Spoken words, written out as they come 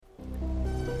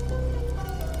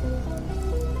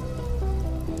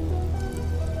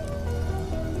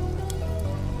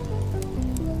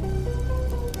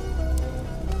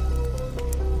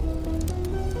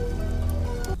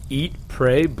Eat,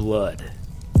 Pray, Blood.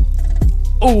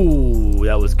 Oh,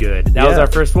 that was good. That was our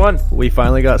first one. We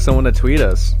finally got someone to tweet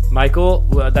us. Michael,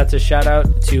 that's a shout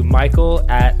out to Michael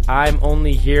at I'm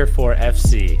Only Here for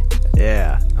FC.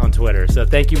 Yeah. On Twitter. So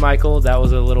thank you, Michael. That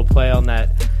was a little play on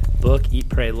that book, Eat,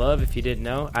 Pray, Love. If you didn't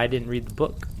know, I didn't read the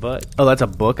book, but... Oh, that's a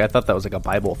book? I thought that was like a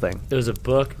Bible thing. It was a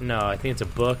book. No, I think it's a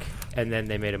book, and then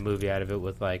they made a movie out of it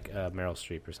with, like, Meryl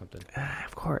Streep or something.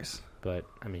 Of course. But,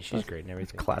 I mean, she's great and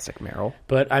everything. Classic Meryl.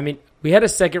 But, I mean, we had a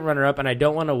second runner-up, and I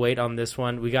don't want to wait on this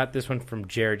one. We got this one from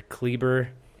Jared Kleber,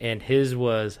 and his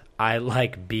was, I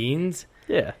like beans.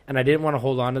 Yeah. And I didn't want to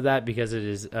hold on to that because it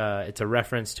is it's a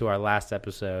reference to our last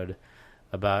episode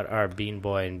about our bean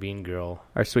boy and bean girl.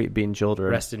 Our sweet bean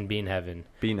children. Rest in bean heaven.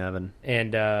 Bean heaven.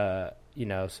 And,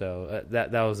 so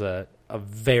that was a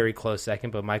very close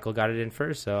second, but Michael got it in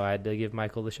first, so I had to give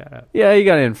Michael the shout-out. Yeah, he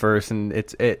got it in first, and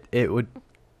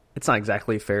it's not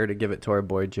exactly fair to give it to our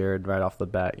boy Jared right off the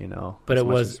bat, you know. But it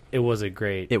was a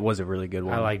really good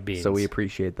one. I like beans. So we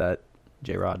appreciate that,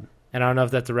 J-Rod. And I don't know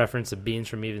if that's a reference to Beans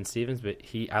from Even Stevens, but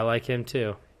I like him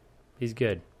too. He's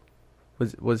good.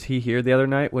 Was he here the other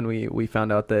night when we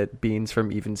found out that Beans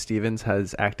from Even Stevens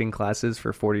has acting classes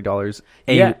for $40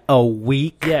 a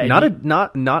week? Yeah,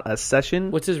 not a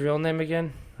session. What's his real name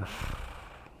again?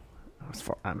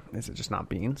 Is it just not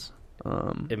Beans?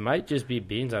 It might just be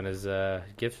Beans on his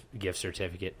birth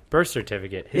certificate.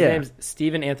 His name's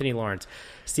Stephen Anthony Lawrence.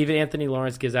 Stephen Anthony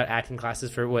Lawrence gives out acting classes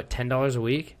for what, $10 a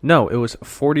week? No, it was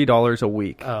 $40 a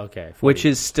week. Oh, okay. 40. Which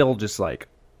is still just like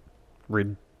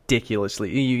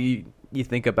ridiculously. You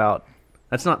think about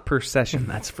that's not per session.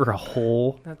 That's for a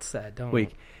whole. That's sad. Don't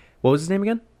week. What was his name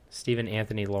again? Stephen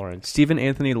Anthony Lawrence. Stephen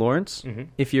Anthony Lawrence. Mm-hmm.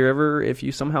 If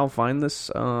you somehow find this,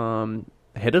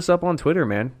 hit us up on Twitter,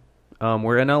 man.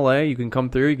 We're in LA. You can come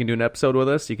through. You can do an episode with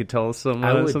us. You can tell us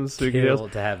some sweet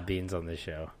details. To have Beans on this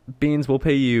show. Beans will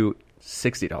pay you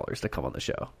 $60 to come on the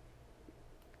show.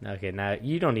 Okay, now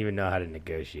you don't even know how to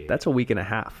negotiate. That's a week and a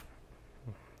half.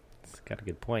 That's got a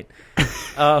good point.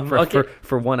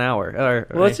 For 1 hour.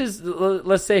 Well,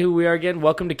 let's say who we are again.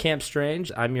 Welcome to Camp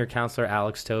Strange. I'm your counselor,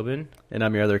 Alex Tobin, and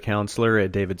I'm your other counselor,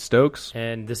 David Stokes.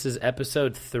 And this is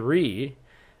episode 3.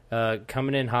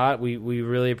 Coming in hot. We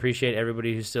really appreciate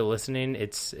everybody who's still listening.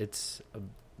 It's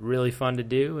really fun to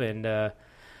do, and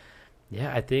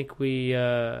I think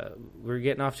we're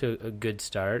getting off to a good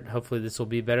start. Hopefully, this will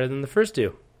be better than the first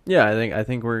 2. Yeah, I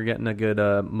think we're getting a good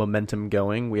momentum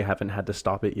going. We haven't had to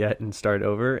stop it yet and start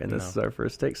over, and this is our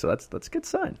first take, so that's a good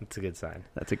sign. It's a good sign.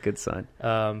 That's a good sign.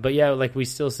 But yeah, like we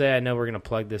still say, I know we're gonna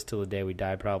plug this till the day we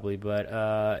die, probably.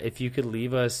 But if you could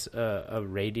leave us a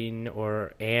rating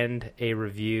and a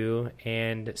review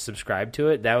and subscribe to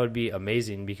it, that would be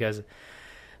amazing because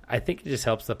I think it just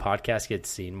helps the podcast get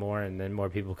seen more, and then more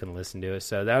people can listen to it.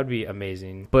 So that would be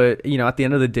amazing. But, at the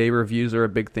end of the day, reviews are a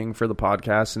big thing for the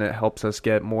podcast, and it helps us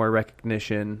get more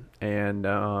recognition. And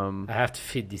I have to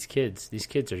feed these kids. These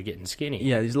kids are getting skinny.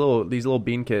 Yeah, these little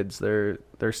bean kids, they're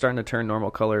starting to turn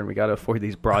normal color, and we got to afford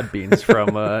these broad beans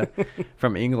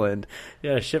from England.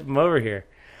 Yeah, ship them over here.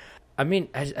 I mean,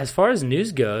 as far as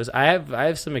news goes, I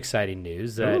have some exciting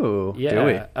news. Do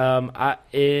we?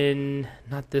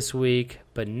 Not this week,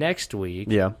 but next week,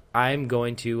 yeah, I'm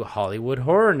going to Hollywood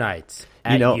Horror Nights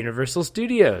at Universal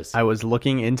Studios. I was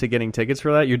looking into getting tickets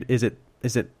for that.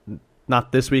 Is it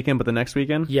not this weekend, but the next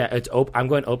weekend? Yeah, I'm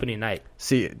going opening night.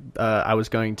 See, I was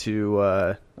going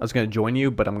to join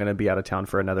you, but I'm going to be out of town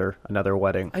for another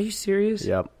wedding. Are you serious?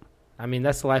 Yep. I mean,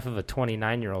 that's the life of a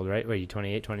 29-year-old, right? What are you,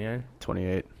 28, 29?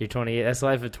 28. You're 28. That's the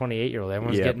life of a 28-year-old.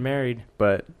 Everyone's getting married.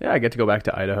 But, yeah, I get to go back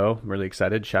to Idaho. I'm really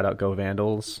excited. Shout out Go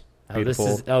Vandals.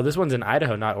 Beautiful. This one's in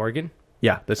Idaho, not Oregon?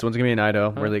 Yeah, this one's going to be in Idaho.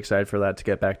 I'm really excited for that, to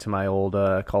get back to my old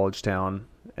college town.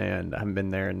 And I haven't been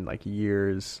there in,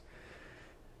 years.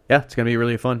 Yeah, it's going to be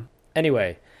really fun.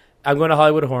 Anyway, I'm going to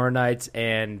Hollywood Horror Nights,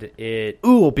 and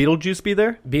will Beetlejuice be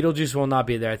there? Beetlejuice will not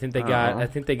be there. I think they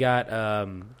got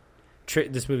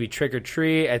this movie Trick or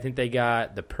Treat. I think they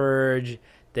got The Purge.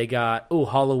 They got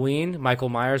Halloween, Michael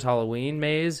Myers Halloween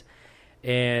maze,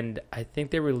 and I think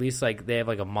they released they have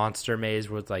a monster maze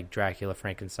with Dracula,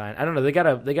 Frankenstein. I don't know. They got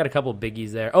a couple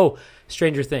biggies there.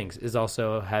 Stranger Things is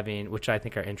also having, which I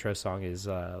think our intro song is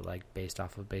based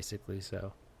off of, basically.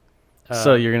 So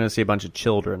you're gonna see a bunch of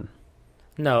children.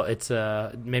 No, it's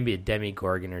maybe a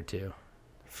Demogorgon or two.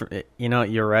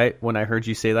 You're right. When I heard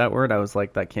you say that word, I was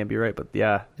like, that can't be right. But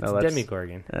yeah, it's the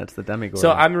Demogorgon. That's the Demogorgon. So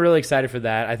I'm really excited for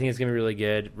that. I think it's going to be really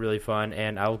good, really fun.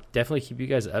 And I'll definitely keep you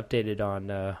guys updated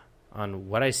on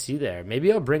what I see there.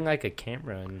 Maybe I'll bring a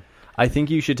camera. And I think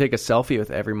you should take a selfie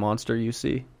with every monster you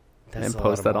see and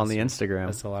post that on the Instagram.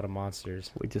 That's a lot of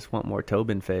monsters. We just want more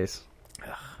Tobin face.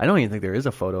 I don't even think there is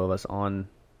a photo of us on.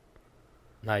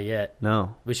 Not yet.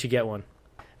 No. We should get one.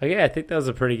 Okay, I think that was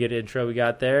a pretty good intro we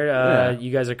got there.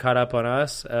 You guys are caught up on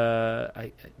us.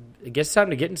 I guess it's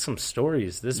time to get into some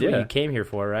stories. This is what you came here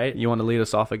for, right? You want to lead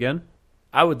us off again?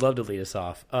 I would love to lead us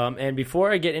off. And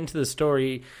before I get into the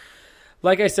story,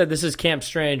 like I said, this is Camp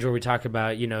Strange, where we talk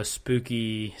about,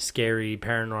 spooky, scary,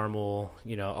 paranormal,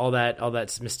 all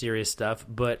that mysterious stuff.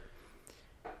 But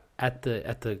at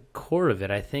the core of it,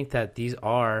 I think that these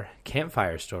are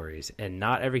campfire stories, and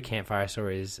not every campfire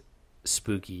story is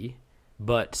spooky,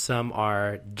 but some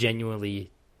are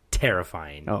genuinely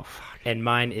terrifying. Oh, fuck. And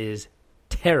mine is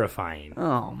terrifying.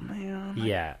 Oh, man.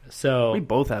 Yeah. So we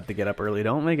both have to get up early.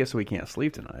 Don't make it so we can't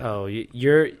sleep tonight. Oh,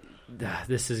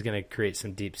 this is going to create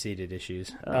some deep-seated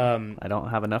issues. I don't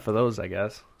have enough of those, I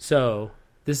guess. So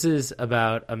this is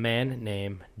about a man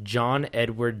named John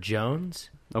Edward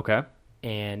Jones. Okay.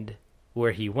 And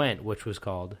where he went, which was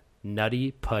called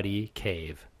Nutty Putty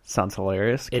Cave. Sounds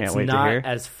hilarious. Can't wait to hear. It's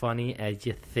not as funny as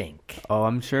you think. Oh,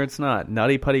 I'm sure it's not.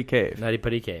 Nutty Putty Cave. Nutty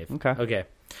Putty Cave. Okay.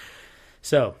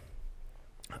 So,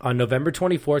 on November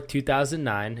 24th,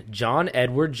 2009, John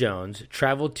Edward Jones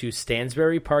traveled to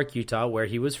Stansbury Park, Utah, where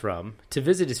he was from, to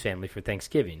visit his family for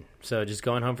Thanksgiving. So, just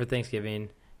going home for Thanksgiving.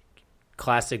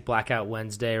 Classic Blackout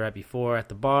Wednesday right before at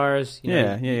the bars.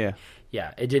 Yeah,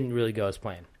 it didn't really go as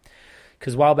planned.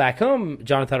 Because while back home,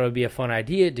 John thought it would be a fun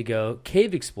idea to go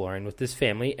cave exploring with his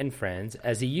family and friends,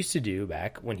 as he used to do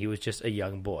back when he was just a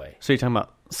young boy. So you're talking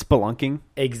about spelunking?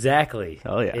 Exactly.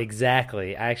 Oh, yeah.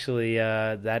 Exactly. Actually,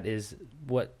 that is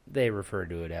what they refer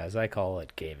to it as. I call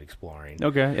it cave exploring.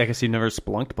 Okay. I guess you've never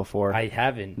spelunked before. I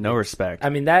haven't. No respect. I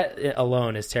mean, that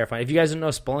alone is terrifying. If you guys don't know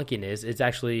what spelunking is, it's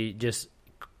actually just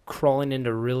crawling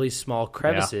into really small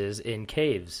crevices in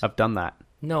caves. I've done that.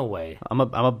 No way. I'm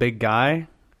a big guy.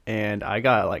 And I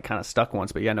got kind of stuck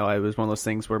once, but it was one of those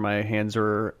things where my hands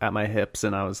were at my hips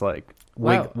and I was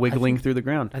wiggling through the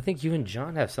ground. I think you and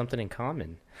John have something in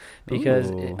common, because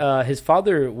his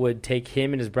father would take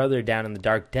him and his brother down in the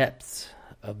dark depths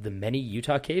of the many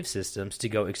Utah cave systems to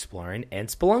go exploring and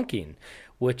spelunking,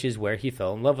 which is where he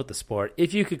fell in love with the sport,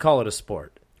 if you could call it a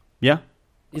sport. Yeah.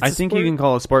 I think you can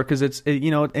call it a sport because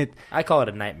I call it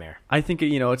a nightmare. I think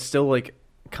it's still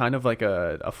kind of like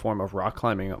a form of rock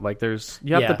climbing. You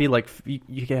have to be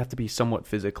you have to be somewhat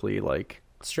physically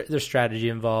there's strategy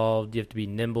involved. You have to be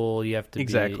nimble. You have to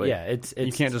exactly. It's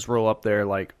you can't just roll up there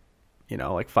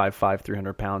 5'5",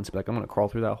 300 pounds. Be like, I'm going to crawl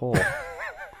through that hole.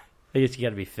 I guess you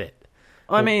got to be fit.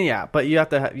 I mean, yeah, but you have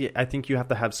to. I think you have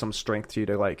to have some strength to you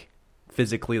to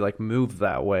physically move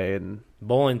that way. And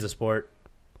bowling's a sport.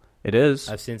 It is.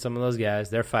 I've seen some of those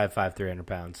guys. They're 5'5", 300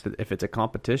 pounds. If it's a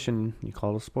competition, you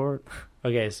call it a sport.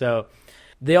 Okay, so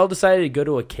they all decided to go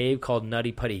to a cave called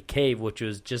Nutty Putty Cave, which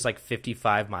was just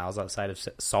 55 miles outside of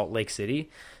Salt Lake City.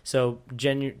 So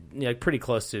pretty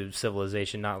close to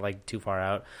civilization, not too far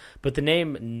out. But the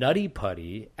name Nutty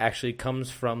Putty actually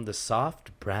comes from the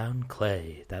soft brown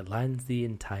clay that lines the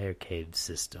entire cave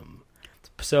system.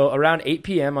 So around 8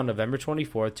 p.m. on November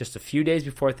 24th, just a few days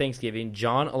before Thanksgiving,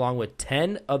 John, along with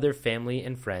 10 other family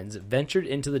and friends, ventured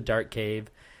into the dark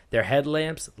cave, their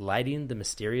headlamps lighting the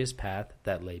mysterious path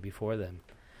that lay before them.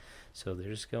 So they're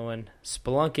just going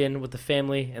spelunking with the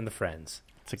family and the friends.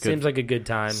 Seems like a good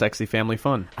time. Sexy family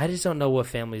fun. I just don't know what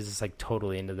families is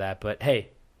totally into that, but hey,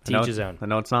 to each his own. I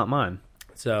know it's not mine.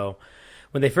 So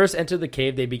when they first entered the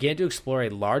cave, they began to explore a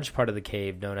large part of the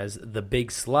cave known as the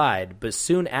Big Slide, but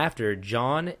soon after,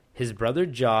 John, his brother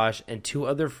Josh, and 2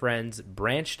 other friends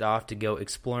branched off to go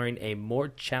exploring a more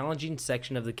challenging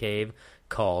section of the cave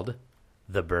called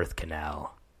the Birth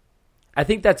Canal. I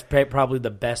think that's probably the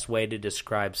best way to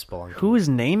describe spelunking. Who is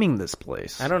naming this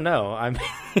place? I don't know.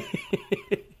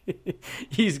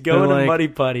 He's going to Muddy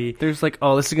Putty. There's this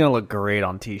is going to look great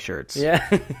on T-shirts. Yeah.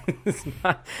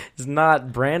 It's not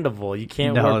brandable. You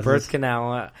can't wear Birth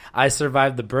Canal. I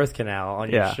survived the Birth Canal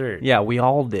on your shirt. Yeah, we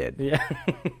all did. Yeah.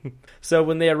 So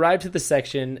when they arrived to the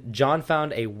section, John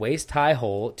found a waist-high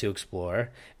hole to explore.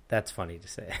 That's funny to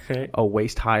say. Right? A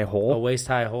waist-high hole? A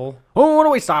waist-high hole? Oh, what a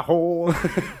waist-high hole.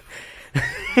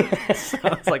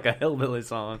 Sounds like a hillbilly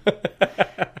song.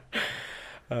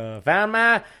 Found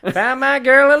my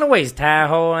girl in a waist high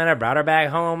hole, and I brought her back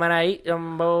home, and I eat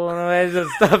them both. There's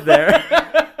just stuff there.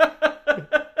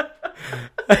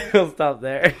 I'll stop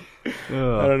there. I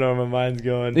don't know where my mind's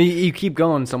going. You keep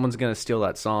going, someone's gonna steal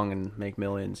that song and make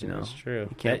millions. That's true.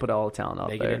 You can't put all the talent out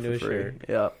make there it into for a free. shirt.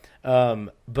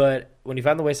 Yep. But when he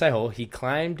found the waist high hole, he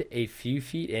climbed a few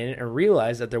feet in and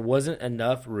realized that there wasn't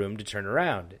enough room to turn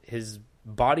around. His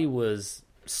body was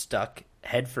stuck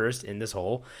head first in this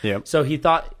hole. Yep. So he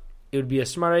thought it would be a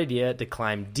smart idea to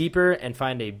climb deeper and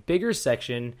find a bigger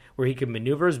section where he could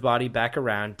maneuver his body back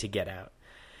around to get out.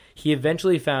 He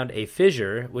eventually found a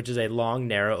fissure, which is a long,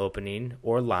 narrow opening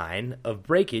or line of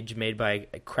breakage made by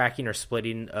a cracking or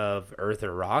splitting of earth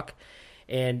or rock.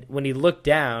 And when he looked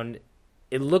down,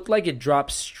 it looked like it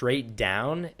dropped straight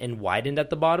down and widened at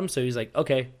the bottom. So he's like,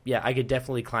 okay, yeah, I could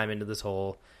definitely climb into this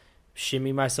hole,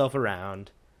 shimmy myself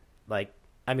around. Like,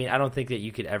 I mean, I don't think that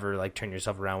you could ever like turn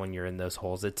yourself around when you're in those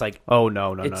holes. It's like, oh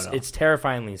no, it's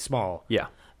terrifyingly small. Yeah,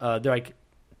 they're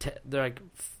like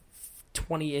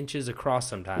 20 inches across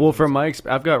sometimes. Well, from my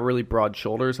I've got really broad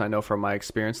shoulders. I know from my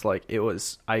experience, like it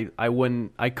was, I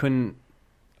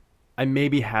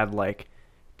maybe had like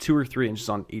 2 or 3 inches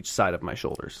on each side of my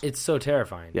shoulders. It's so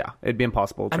terrifying. Yeah, it'd be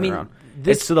impossible to turn around.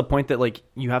 It's to the point that like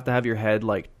you have to have your head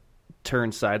like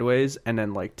turned sideways and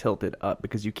then like tilted up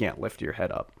because you can't lift your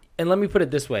head up. And let me put it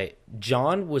this way.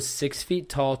 John was 6 feet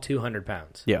tall, 200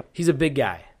 pounds. Yeah. He's a big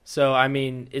guy. So, I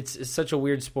mean, it's such a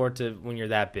weird sport to when you're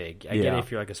that big. I get it if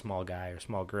you're like a small guy or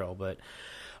small girl. But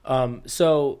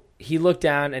so he looked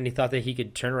down and he thought that he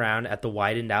could turn around at the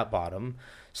widened out bottom.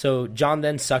 So John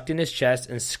then sucked in his chest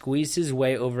and squeezed his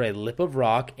way over a lip of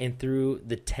rock and through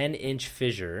the 10-inch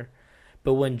fissure.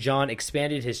 But when John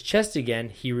expanded his chest again,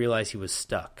 he realized he was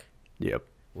stuck. Yep.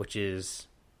 Which is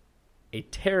a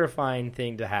terrifying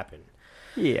thing to happen.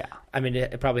 Yeah. I mean,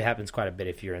 it probably happens quite a bit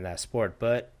if you're in that sport.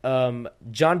 But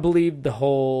John believed the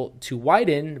hole to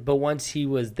widen, but once he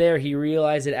was there, he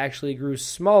realized it actually grew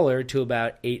smaller to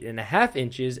about 8.5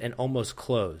 inches and almost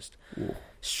closed. Ooh.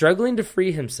 Struggling to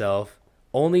free himself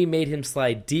only made him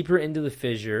slide deeper into the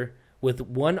fissure with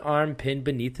one arm pinned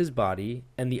beneath his body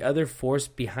and the other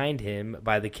forced behind him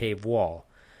by the cave wall.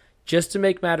 Just to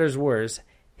make matters worse,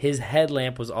 his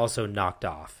headlamp was also knocked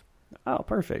off. Oh,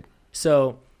 perfect.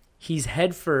 So he's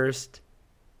head first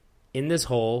in this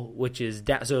hole, which is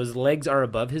down. So his legs are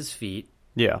above his feet.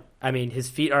 Yeah. I mean, his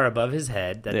feet are above his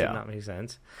head. That did not make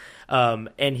sense. And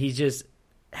he's just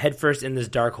head first in this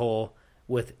dark hole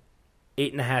with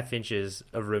 8.5 inches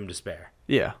of room to spare.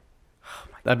 Yeah. Oh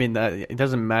I mean, that it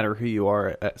doesn't matter who you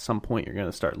are. At some point, you're going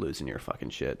to start losing your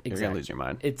fucking shit. Exactly. You're going to lose your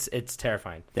mind. It's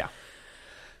terrifying. Yeah.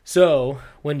 So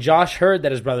when Josh heard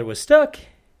that his brother was stuck,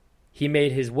 he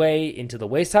made his way into the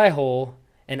waist-high hole,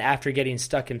 and after getting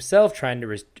stuck himself trying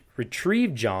to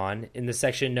retrieve John in the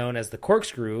section known as the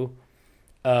corkscrew,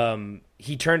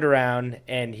 he turned around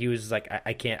and he was like,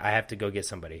 I can't, I have to go get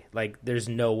somebody. Like, there's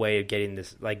no way of getting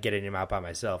him out by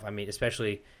myself. I mean,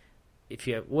 especially if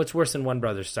what's worse than one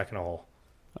brother stuck in a hole?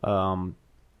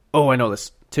 Oh, I know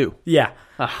this too. Yeah.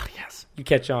 Ah, yes. You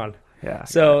catch on. Yeah.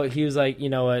 So he was like, you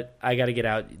know what? I got to get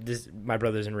out. My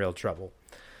brother's in real trouble.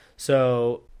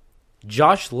 So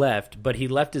Josh left, but he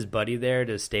left his buddy there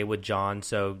to stay with John,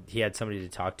 so he had somebody to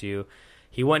talk to.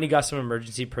 He went and he got some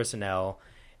emergency personnel,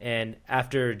 and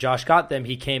after Josh got them,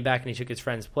 he came back and he took his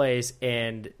friend's place,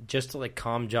 and just to like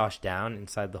calm Josh down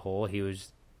inside the hole, he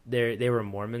was there. They were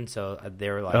Mormon, so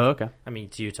they were like, oh, okay. I mean,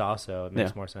 it's Utah, so it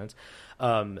makes more sense.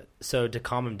 So to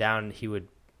calm him down,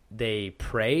 they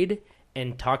prayed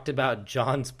and talked about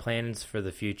John's plans for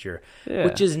the future,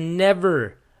 which is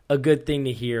never a good thing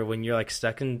to hear when you're like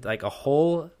stuck in like a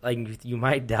hole, like you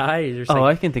might die.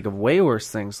 I can think of way worse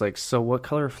things. Like, so what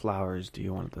color flowers do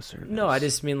you want at the service? No, I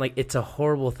just mean like it's a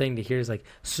horrible thing to hear. It's like,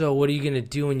 so what are you gonna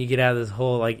do when you get out of this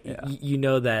hole? Like, you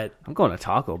know that I'm going to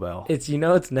Taco Bell. It's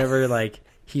it's never like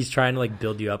he's trying to like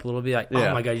build you up a little bit. Like,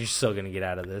 oh my god, you're so gonna get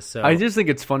out of this. So I just think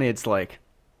it's funny. It's like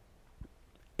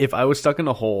if I was stuck in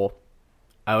a hole,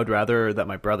 I would rather that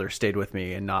my brother stayed with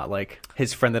me and not like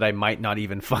his friend that I might not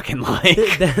even fucking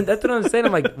like. That's what I'm saying.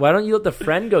 I'm like, why don't you let the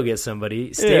friend go get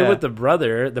somebody? Stay with the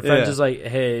brother. The friend's just like,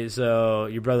 hey, so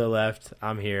your brother left.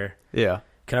 I'm here. Yeah.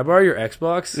 Can I borrow your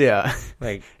Xbox? Yeah.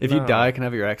 Like, if you die, I can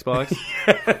have your Xbox.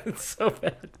 It's so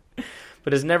bad.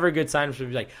 But it's never a good sign for you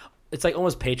to be like, it's like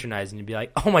almost patronizing to be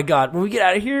like, oh my god, when we get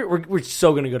out of here, we're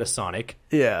so gonna go to Sonic.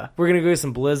 Yeah. We're gonna go get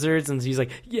some Blizzards, and he's like,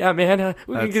 yeah, man,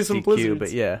 we can get some Blizzards.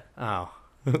 But yeah. Oh.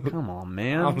 Come on,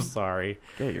 man. I'm sorry.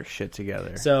 Get your shit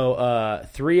together. So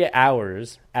 3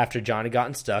 hours after John had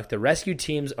gotten stuck, the rescue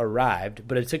teams arrived,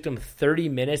 but it took them 30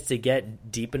 minutes to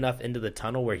get deep enough into the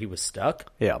tunnel where he was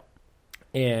stuck. Yeah.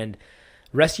 And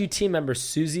rescue team member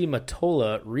Susie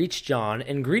Matola reached John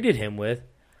and greeted him with,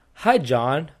 "Hi,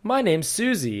 John. My name's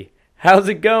Susie. How's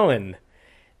it going?"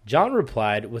 John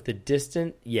replied with a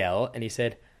distant yell, and he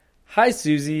said, "Hi,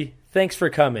 Susie. Thanks for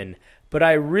coming. But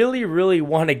I really, really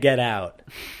want to get out."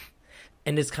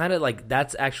 And it's kind of like,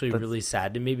 that's actually really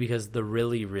sad to me, because the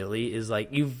really, really is like,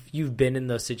 you've been in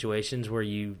those situations where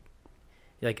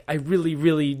Like, I really,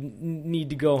 really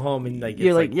need to go home, and like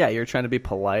you're like, yeah, you're trying to be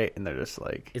polite, and they're just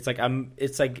like, it's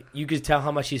like you could tell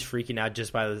how much he's freaking out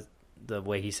just by the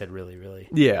way he said really, really.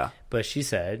 Yeah. But she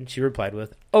replied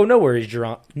with, "Oh, no worries,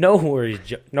 Drawn. No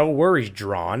worries,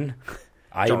 Drawn.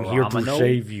 I am here to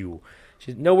save you."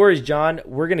 She's, "No worries, John.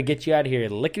 We're gonna get you out of here,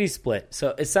 lickety split."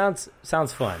 So it sounds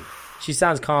fun. She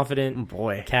sounds confident,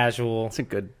 boy, casual. It's a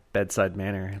good bedside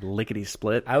manner, lickety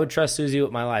split. I would trust Susie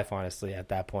with my life, honestly, at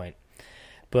that point.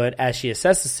 But as she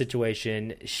assessed the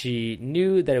situation, she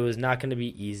knew that it was not going to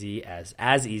be easy as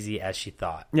easy as she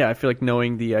thought. Yeah, I feel like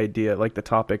knowing the idea, like the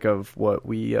topic of what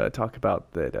we talk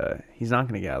about, that he's not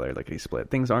going to get out there lickety split.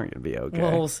 Things aren't going to be okay.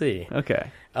 Well, we'll see. Okay.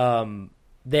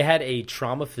 They had a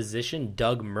trauma physician,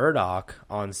 Doug Murdoch,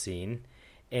 on scene.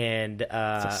 And it's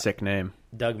a sick name.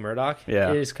 Doug Murdoch?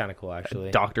 Yeah. It is kind of cool,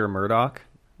 actually. Dr. Murdoch?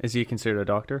 Is he considered a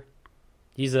doctor?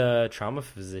 He's a trauma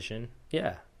physician.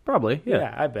 Yeah. Probably, yeah.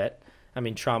 Yeah, I bet. I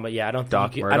mean, trauma, yeah, I don't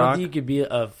think you could be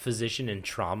a physician in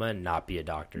trauma and not be a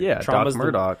doctor. Yeah, Doc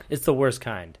Murdoch. It's the worst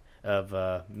kind of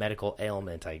medical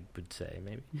ailment, I would say,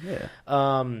 maybe. Yeah.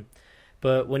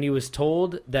 But when he was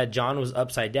told that John was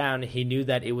upside down, he knew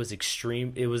that it was an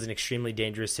extremely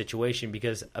dangerous situation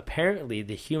because apparently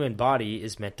the human body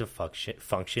is meant to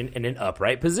function in an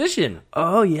upright position.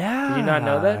 Oh, yeah. Did you not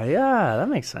know that? Yeah, that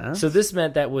makes sense. So this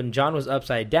meant that when John was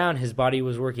upside down, his body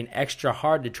was working extra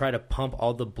hard to try to pump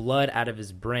all the blood out of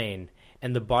his brain.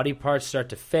 And the body parts start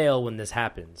to fail when this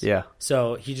happens. Yeah.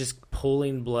 So he's just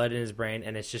pulling blood in his brain,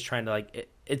 and it's just trying to, like,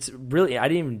 it's really, I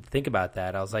didn't even think about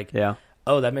that. I was like, yeah.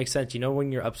 Oh, that makes sense. You know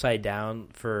when you're upside down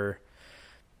for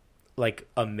like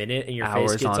a minute and your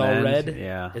hours face gets all end. red?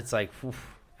 Yeah. It's like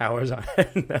hours on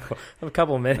end. No, a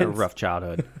couple minutes. A rough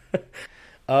childhood.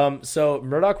 So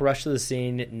Murdoch rushed to the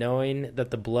scene knowing that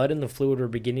the blood and the fluid were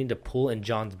beginning to pool in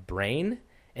John's brain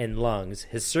and lungs.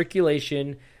 His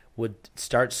circulation would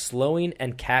start slowing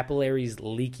and capillaries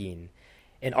leaking.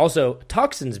 And also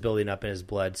toxins building up in his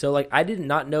blood. So like I did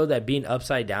not know that being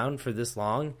upside down for this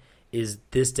long is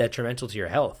this detrimental to your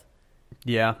health.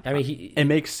 Yeah. I mean, it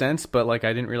makes sense, but like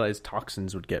I didn't realize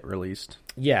toxins would get released.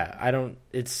 Yeah,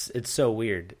 it's so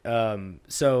weird.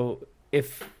 So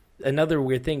if another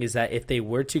weird thing is that if they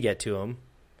were to get to him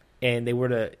and they were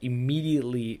to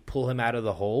immediately pull him out of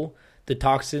the hole, the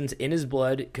toxins in his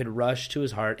blood could rush to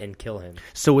his heart and kill him.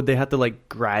 So would they have to like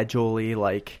gradually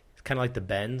like kind of like the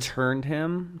bends turn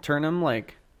him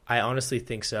like I honestly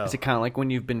think so. Is it kind of like when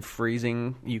you've been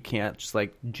freezing, you can't just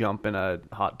like jump in a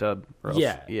hot tub? Or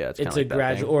yeah, else, it's a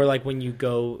gradual, or like when you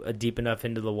go deep enough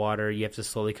into the water, you have to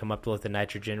slowly come up to let the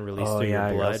nitrogen release through your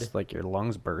blood. Like your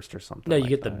lungs burst or something. No, you like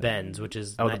get that. the bends, which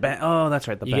is the bend. Oh, that's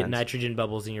right, the you bends. get nitrogen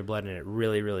bubbles in your blood, and it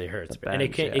really, really hurts. Bends, and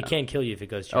it can kill you if it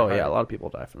goes to your heart. Yeah, a lot of people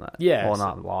die from that. Yeah, well,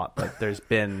 not a lot, but there's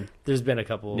been a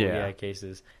couple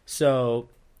cases. So,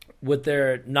 with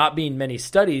there not being many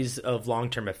studies of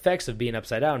long-term effects of being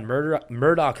upside down,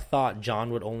 Murdoch thought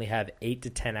John would only have 8 to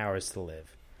 10 hours to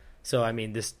live. So, I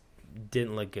mean, this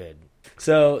didn't look good.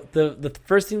 So, the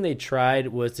first thing they tried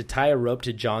was to tie a rope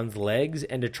to John's legs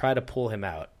and to try to pull him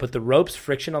out. But the rope's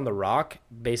friction on the rock,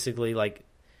 basically, like,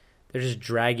 they're just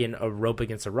dragging a rope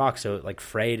against a rock, so it like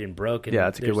frayed and broke. And yeah,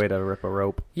 it's a good way to rip a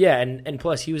rope. Yeah, and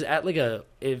plus he was at like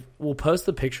we'll post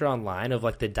the picture online of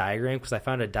like the diagram because I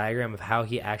found a diagram of how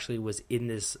he actually was in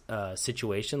this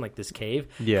situation, like this cave.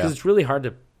 Yeah, because it's really hard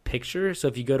to picture. So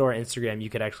if you go to our Instagram, you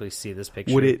could actually see this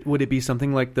picture. Would it be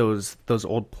something like those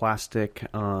old plastic,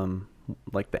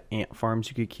 like the ant farms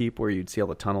you could keep where you'd see all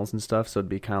the tunnels and stuff? So it'd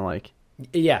be kind of like.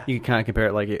 Yeah, you can kind of compare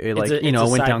it like it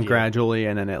went down gradually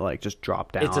and then it like just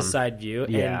dropped down. It's a side view.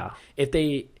 Yeah, and if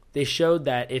they showed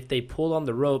that if they pulled on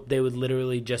the rope, they would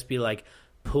literally just be like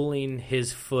pulling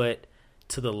his foot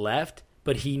to the left,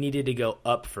 but he needed to go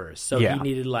up first, so he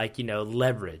needed like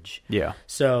leverage. Yeah.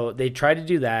 So they tried to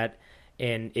do that,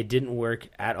 and it didn't work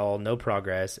at all. No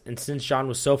progress. And since John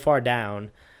was so far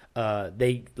down.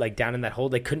 They like down in that hole.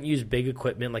 They couldn't use big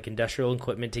equipment like industrial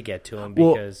equipment to get to him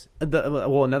because.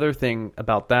 Well, another thing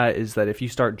about that is that if you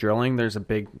start drilling, there's a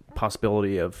big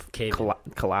possibility of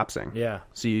collapsing. Yeah.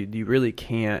 So you really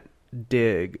can't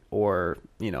dig or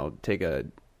take a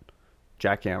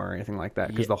jackhammer or anything like that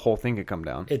because the whole thing could come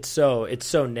down. It's so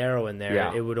narrow in there.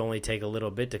 Yeah. It would only take a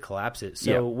little bit to collapse it.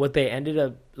 So what they ended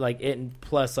up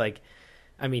plus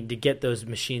I mean, to get those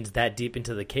machines that deep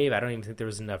into the cave, I don't even think there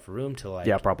was enough room to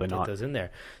probably get not. those in there.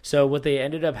 So what they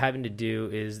ended up having to do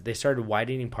is they started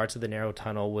widening parts of the narrow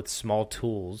tunnel with small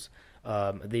tools.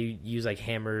 They use like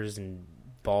hammers and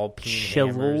ball peen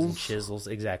hammers and chisels.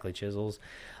 Exactly, chisels.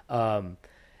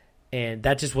 And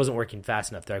that just wasn't working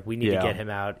fast enough. They're like, we need to get him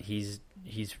out. He's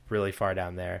really far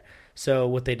down there. So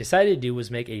what they decided to do was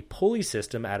make a pulley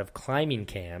system out of climbing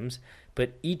cams,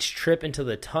 but each trip into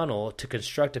the tunnel to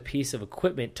construct a piece of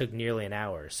equipment took nearly an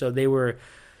hour. So they were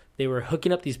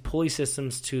hooking up these pulley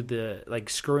systems to the, like,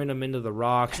 screwing them into the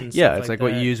rocks and stuff. Yeah, it's like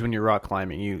what you use when you're rock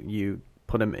climbing. You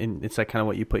put them in. It's like kind of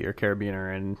what you put your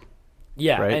carabiner in.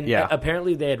 Yeah, right? And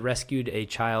apparently they had rescued a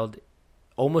child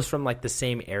almost from, like, the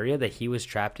same area that he was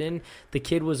trapped in. The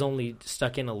kid was only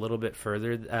stuck in a little bit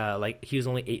further, like he was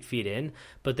only 8 feet in,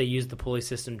 but they used the pulley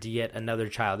system to get another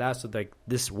child out. So, like,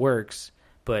 this works,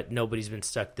 but nobody's been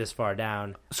stuck this far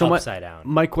down, upside down.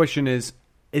 My question is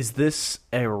this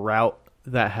a route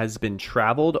that has been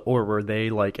traveled, or were they,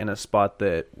 like, in a spot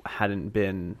that hadn't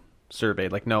been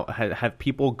surveyed? Like, no, have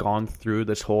people gone through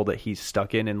this hole that he's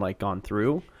stuck in and, like, gone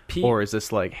through? Or is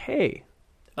this like, hey,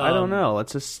 I don't know,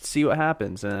 let's just see what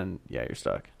happens, and yeah, you're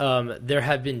stuck? There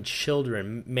have been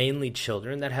children, mainly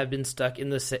children, that have been stuck in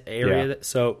this area.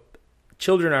 So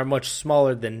children are much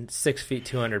smaller than 6 feet,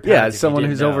 200 pounds. Yeah, as someone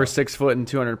who's over 6 foot and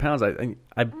 200 pounds,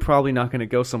 I'm probably not going to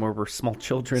go somewhere where small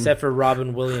children... Except for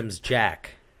Robin Williams'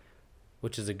 Jack,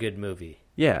 which is a good movie.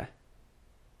 Yeah.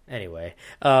 Anyway,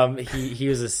 he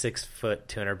was a 6 foot,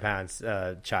 200 pounds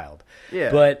child.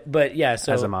 Yeah. But yeah,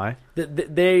 so... As am I.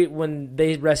 When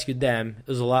they rescued them, it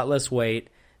was a lot less weight.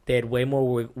 They had way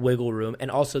more wiggle room,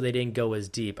 and also they didn't go as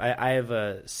deep. I have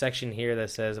a section here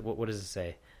that says... What does it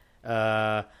say?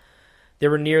 There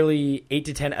were nearly 8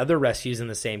 to 10 other rescues in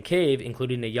the same cave,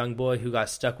 including a young boy who got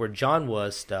stuck where John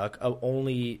was stuck,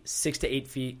 only 6 to 8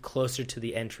 feet closer to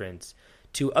the entrance.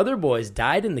 2 other boys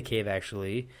died in the cave,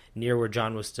 actually, near where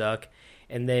John was stuck,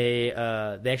 and they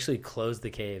actually closed the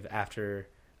cave after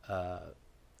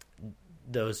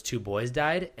those 2 boys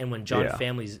died. And when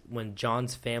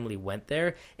John's family went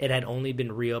there, it had only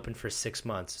been reopened for 6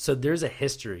 months. So there's a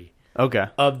history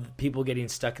of people getting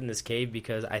stuck in this cave,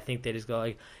 because I think they just go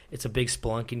like, it's a big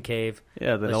spelunking cave.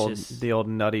 Yeah, the old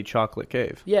nutty chocolate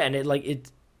cave. Yeah, and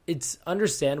it's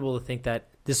understandable to think that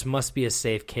this must be a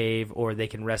safe cave, or they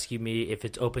can rescue me if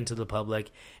it's open to the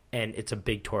public and it's a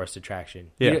big tourist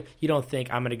attraction. Yeah. You don't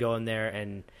think I'm going to go in there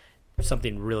and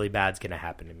something really bad's going to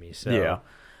happen to me. So,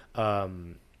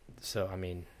 so I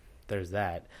mean, there's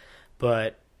that.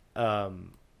 But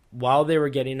while they were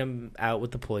getting him out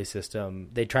with the pulley system,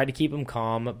 they tried to keep him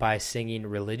calm by singing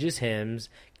religious hymns,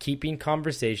 keeping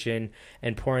conversation,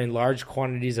 and pouring large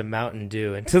quantities of Mountain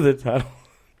Dew into the tunnel.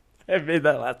 I made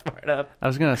that last part up. I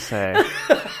was gonna say,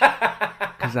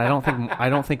 because I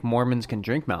don't think Mormons can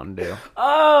drink Mountain Dew.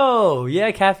 Oh,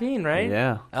 yeah, caffeine, right?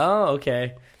 Yeah. Oh,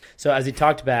 okay. So as he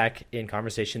talked back in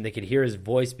conversation, they could hear his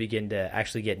voice begin to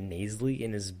actually get nasally,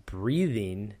 and his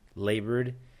breathing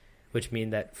labored, which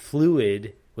means that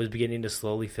fluid was beginning to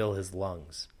slowly fill his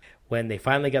lungs. When they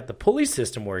finally got the pulley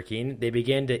system working, they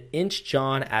began to inch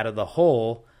John out of the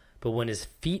hole. But when his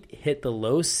feet hit the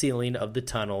low ceiling of the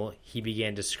tunnel, he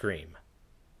began to scream.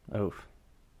 Oof.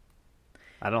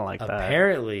 I don't like that.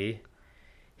 Apparently,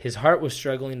 his heart was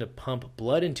struggling to pump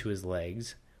blood into his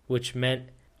legs, which meant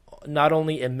not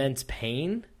only immense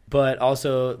pain, but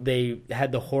also they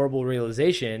had the horrible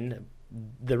realization,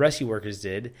 the rescue workers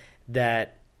did,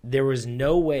 that there was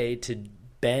no way to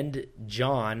bend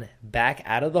John back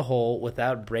out of the hole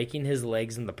without breaking his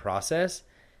legs in the process.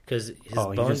 Because his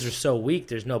bones are so weak,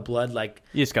 there's no blood, like...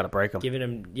 You just got to break them. Giving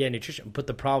him, nutrition. But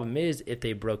the problem is, if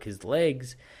they broke his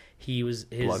legs,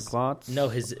 blood clots? No,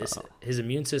 his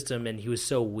immune system, and he was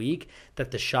so weak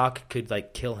that the shock could,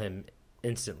 like, kill him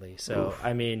instantly. So, oof.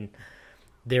 I mean,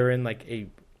 they were in, like, a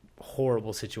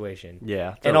horrible situation.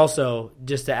 Yeah. And also,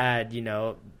 just to add,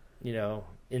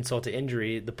 insult to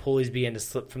injury, the pulleys began to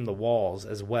slip from the walls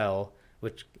as well,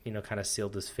 which, kind of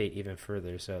sealed his fate even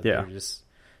further. So, they were just...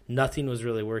 Nothing was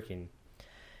really working.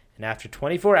 And after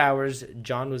 24 hours,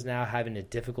 John was now having a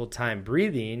difficult time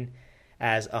breathing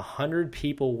as 100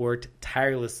 people worked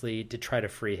tirelessly to try to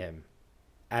free him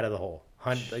out of the hole.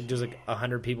 There's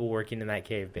 100 people working in that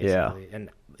cave, basically, and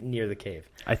near the cave.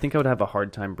 I think I would have a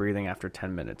hard time breathing after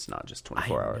 10 minutes, not just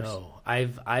 24 hours. No,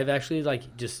 I've actually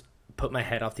just put my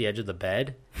head off the edge of the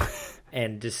bed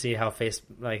and just see how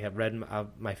red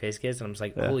my face gets, and I'm just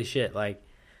like, holy shit, like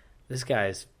this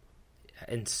guy's.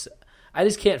 And I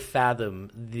just can't fathom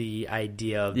the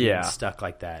idea of being stuck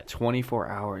like that. 24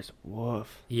 hours.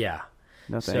 Woof. Yeah.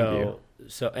 No, thank you.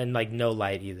 So, and like no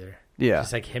light either. Yeah.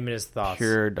 Just like him and his thoughts.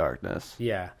 Pure darkness.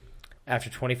 Yeah.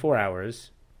 After 24 hours,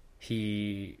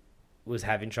 he was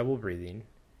having trouble breathing.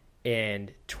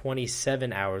 And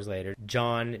 27 hours later,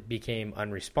 John became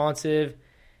unresponsive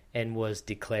and was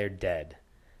declared dead.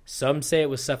 Some say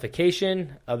it was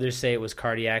suffocation. Others say it was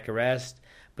cardiac arrest.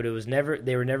 but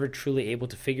they were never truly able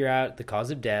to figure out the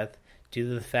cause of death due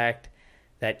to the fact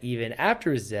that even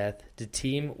after his death, the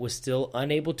team was still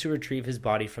unable to retrieve his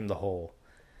body from the hole.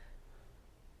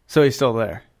 So he's still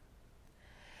there.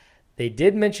 They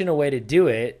did mention a way to do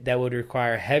it that would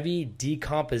require heavy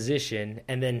decomposition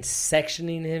and then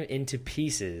sectioning him into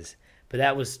pieces, but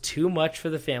that was too much for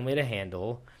the family to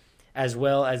handle, as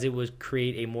well as it would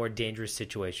create a more dangerous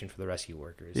situation for the rescue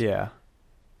workers. Yeah.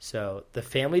 So the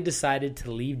family decided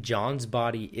to leave John's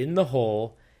body in the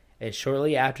hole, and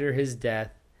shortly after his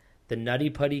death, the Nutty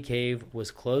Putty Cave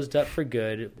was closed up for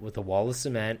good with a wall of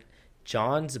cement.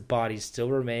 John's body still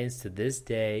remains to this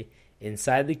day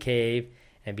inside the cave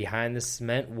and behind the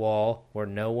cement wall where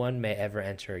no one may ever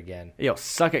enter again. Yo,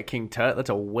 suck it, King Tut. That's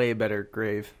a way better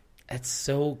grave. It's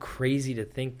so crazy to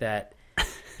think that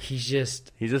he's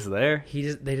just there.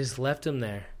 They just left him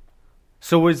there.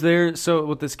 So with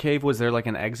this cave, was there like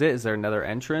an exit? Is there another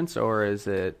entrance, or is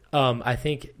it? I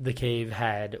think the cave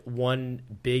had one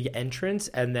big entrance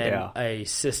and then a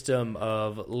system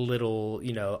of little,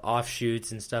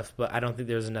 offshoots and stuff. But I don't think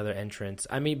there's another entrance.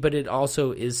 I mean, but it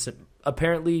also is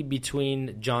apparently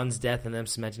between John's death and them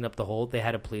cementing up the hole. They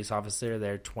had a police officer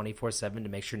there 24/7 to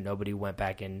make sure nobody went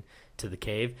back into the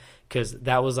cave, because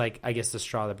that was like, I guess, the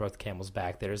straw that broke the camel's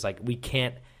back. There's like, we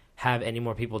can't have any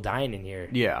more people dying in here.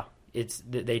 Yeah.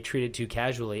 They treat it too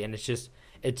casually, and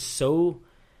it's so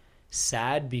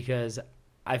sad because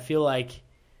I feel like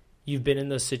you've been in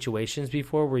those situations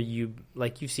before where you've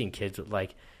seen kids with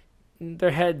like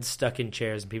their heads stuck in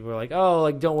chairs and people are like, oh,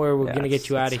 like, don't worry, we're gonna get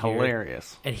you out of here.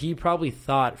 Hilarious. And he probably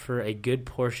thought for a good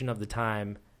portion of the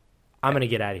time, I'm gonna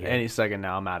get out of here any second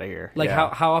now. I'm out of here. Like,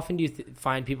 how often do you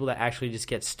find people that actually just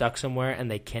get stuck somewhere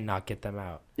and they cannot get them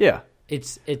out? Yeah,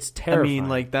 it's terrifying. I mean,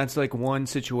 like, that's like one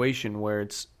situation where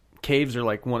caves are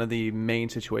like one of the main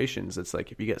situations. It's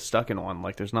like if you get stuck in one,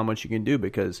 like, there's not much you can do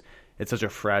because it's such a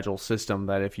fragile system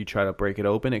that if you try to break it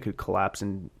open, it could collapse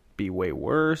and be way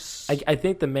worse. I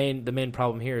think the main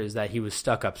problem here is that he was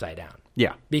stuck upside down.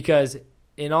 Yeah. Because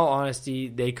in all honesty,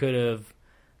 they could have,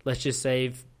 let's just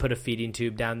say, put a feeding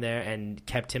tube down there and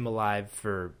kept him alive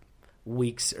for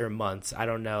weeks or months. I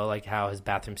don't know, like, how his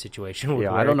bathroom situation would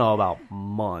work. I don't know about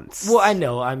months. Well, I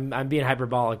know I'm being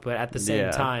hyperbolic, but at the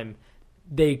same time,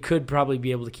 they could probably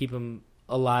be able to keep him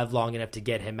alive long enough to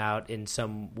get him out in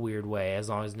some weird way, as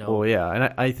long as no. Well, yeah,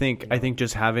 and I think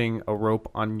just having a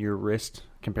rope on your wrist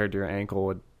compared to your ankle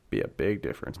would be a big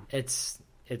difference. It's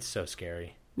so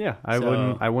scary. Yeah,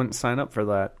 I wouldn't sign up for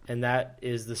that. And that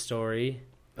is the story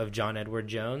of John Edward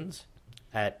Jones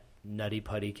at Nutty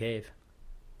Putty Cave.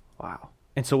 Wow.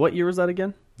 And so what year was that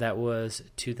again? That was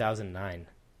 2009.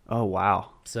 Oh, wow.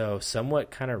 So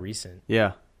somewhat kind of recent.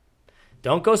 Yeah.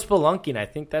 Don't go spelunking. I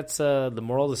think that's the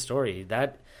moral of the story.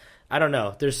 That, I don't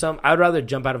know. I'd rather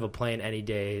jump out of a plane any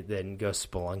day than go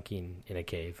spelunking in a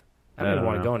cave. I don't even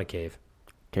want to go in a cave.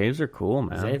 Caves are cool,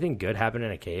 man. Does anything good happen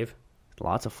in a cave?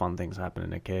 Lots of fun things happen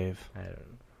in a cave. I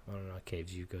don't know what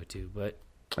caves you go to, but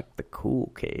like the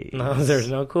cool caves. No, there's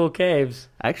no cool caves.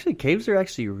 Actually, caves are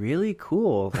actually really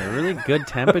cool. They're really good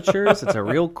temperatures. It's a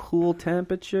real cool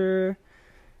temperature.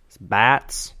 It's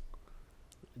bats.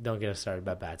 Don't get us started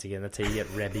about bats again. That's how you get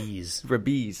rabies.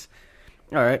 Rabies.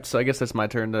 All right, so I guess it's my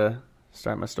turn to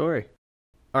start my story.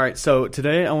 All right, so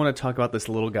today I want to talk about this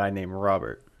little guy named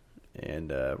Robert.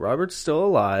 And Robert's still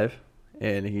alive,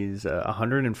 and he's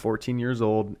 114 years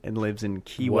old and lives in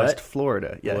Key West,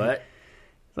 Florida. Yeah, what?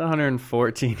 He's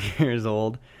 114 years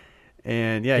old.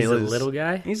 And yeah, he's a little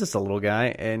guy? He's just a little guy,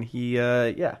 and he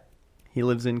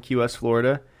lives in Key West,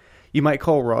 Florida. You might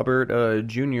call Robert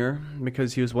Jr.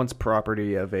 because he was once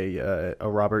property of a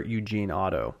Robert Eugene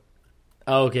Otto.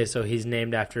 Oh, okay, so he's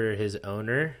named after his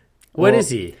owner. What is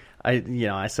he?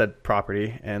 I said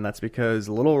property, and that's because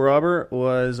little Robert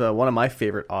was one of my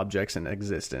favorite objects in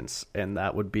existence, and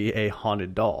that would be a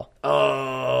haunted doll.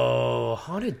 Oh,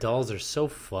 haunted dolls are so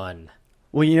fun.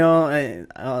 Well,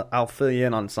 I'll fill you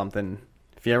in on something.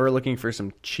 If you're ever looking for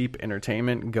some cheap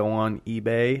entertainment, go on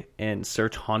eBay and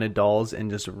search haunted dolls and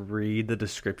just read the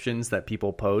descriptions that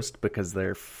people post because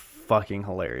they're fucking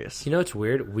hilarious. You know what's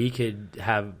weird? We could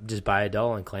just buy a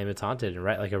doll and claim it's haunted and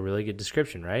write like a really good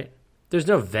description, right? There's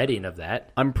no vetting of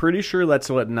that. I'm pretty sure that's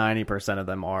what 90% of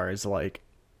them are, is like,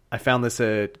 I found this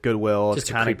at Goodwill. Just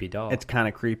a creepy doll. It's kind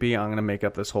of creepy. I'm going to make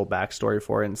up this whole backstory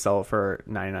for it and sell it for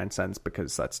 99 cents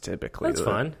because that's typically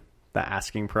fun. The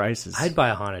asking price. I'd buy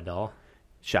a haunted doll.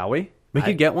 Shall we? We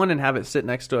could get one and have it sit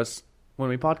next to us when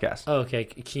we podcast. Oh, okay.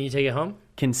 Can you take it home?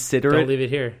 Don't leave it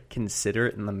here. Consider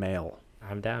it in the mail.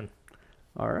 I'm down.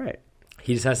 All right.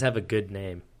 He just has to have a good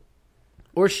name.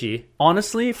 Or she.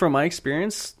 Honestly, from my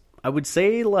experience, I would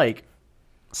say like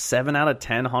 7 out of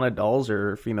 10 haunted dolls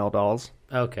are female dolls.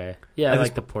 Okay. Yeah, I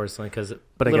like the porcelain because.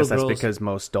 But I guess that's because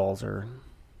most dolls are.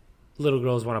 Little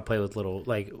girls want to play with little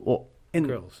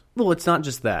girls. Well, it's not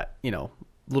just that,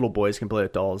 little boys can play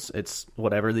with dolls. It's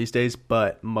whatever these days,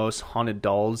 but most haunted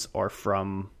dolls are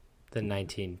from the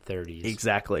 1930s.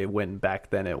 Exactly, when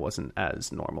back then it wasn't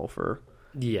as normal for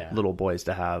little boys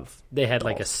to have. They had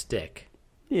dolls. like a stick.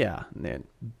 Yeah, and they'd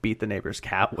beat the neighbor's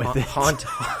cat with it.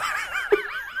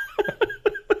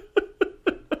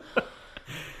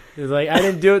 It's like, I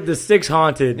didn't do it. The stick's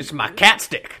haunted. It's my cat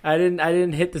stick. I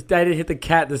didn't hit the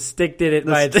cat. The stick did it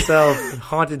by itself.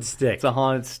 Haunted stick. It's a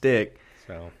haunted stick.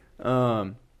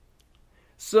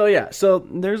 So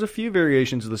there's a few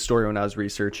variations of the story when I was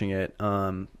researching it,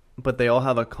 but they all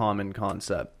have a common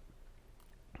concept.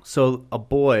 So a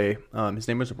boy, his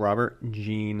name was Robert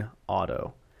Jean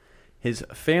Otto. His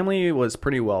family was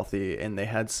pretty wealthy, and they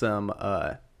had some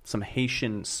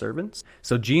Haitian servants.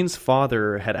 So Jean's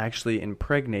father had actually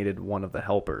impregnated one of the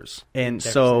helpers. And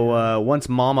so once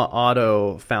Mama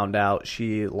Otto found out,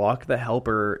 she locked the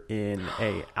helper in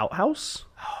a outhouse.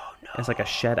 Oh, no. It's like a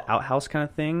shed outhouse kind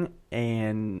of thing.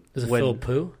 And is it filled with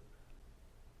poo?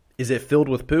 Is it filled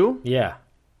with poo? Yeah.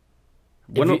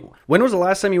 When was the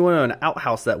last time you went to an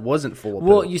outhouse that wasn't full of poo?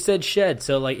 Well, you said shed,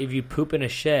 so like if you poop in a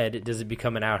shed, does it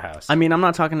become an outhouse? I mean, I'm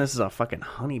not talking this is a fucking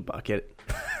honey bucket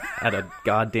at a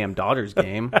goddamn Dodgers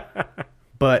game.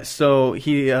 But so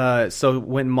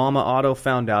when Mama Otto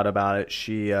found out about it,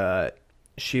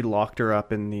 she locked her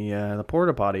up in the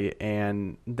porta potty,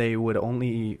 and they would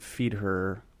only feed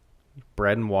her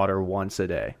bread and water once a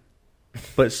day.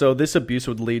 But so this abuse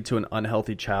would lead to an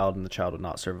unhealthy child, and the child would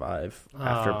not survive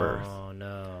after birth. Oh,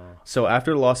 no. So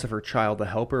after the loss of her child, the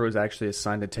helper was actually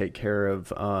assigned to take care of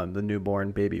the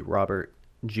newborn baby, Robert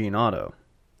Jean Otto.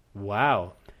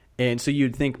 Wow. And so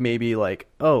you'd think maybe like,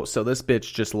 oh, so this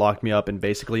bitch just locked me up and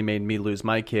basically made me lose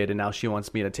my kid, and now she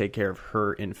wants me to take care of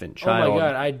her infant child. Oh, my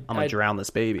God. I'm going to drown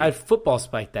this baby. I'd football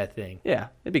spike that thing. Yeah,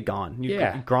 it'd be gone.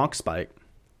 Gronk spike.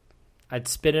 I'd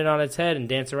spin it on its head and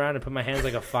dance around and put my hands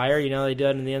like a fire. You know they do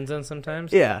that in the end zone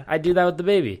sometimes? Yeah. I'd do that with the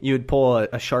baby. You would pull a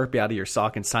Sharpie out of your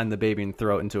sock and sign the baby and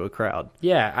throw it into a crowd.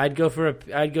 Yeah, I'd go for a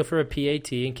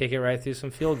PAT and kick it right through some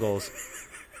field goals.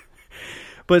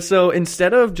 But so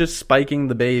instead of just spiking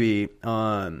the baby,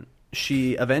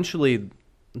 she eventually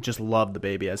just loved the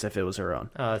baby as if it was her own.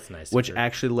 Oh, that's nice. Which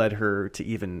actually led her to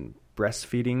even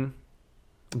breastfeeding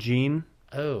Jean.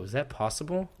 Oh, is that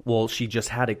possible? Well, she just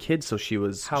had a kid, so she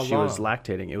was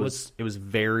lactating. It was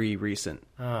very recent.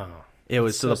 Oh, it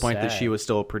was to the point sad that she was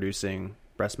still producing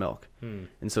breast milk,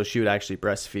 and so she would actually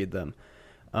breastfeed them,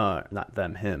 not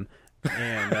them, him,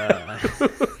 and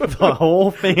the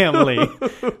whole family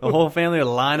would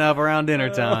line up around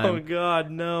dinner time. Oh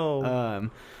God, no.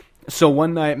 So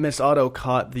one night, Miss Otto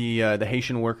caught the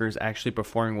Haitian workers actually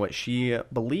performing what she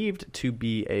believed to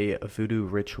be a voodoo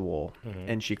ritual,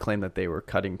 and she claimed that they were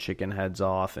cutting chicken heads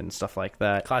off and stuff like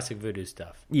that. Classic voodoo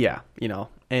stuff. Yeah,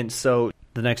 And so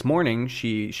the next morning,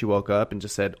 she woke up and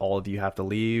just said, "All of you have to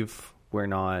leave. We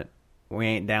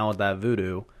ain't down with that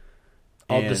voodoo."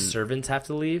 All the servants have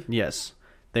to leave? Yes,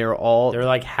 they're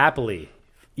like happily.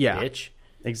 Yeah, bitch.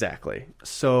 Exactly.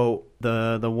 So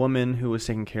the woman who was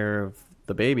taking care of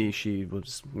the baby, she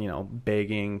was,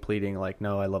 begging, pleading, like,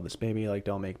 no, I love this baby, like,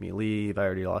 don't make me leave, I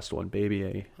already lost one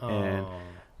baby. And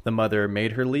the mother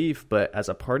made her leave, but as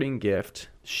a parting gift,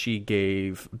 she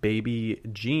gave baby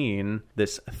Jean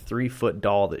this 3-foot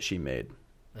doll that she made.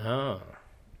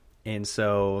 And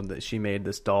so she made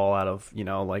this doll out of,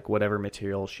 like whatever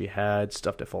material she had,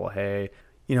 stuffed it full of hay,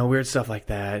 weird stuff like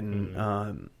that.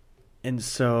 And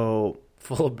so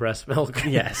full of breast milk.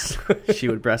 Yes, she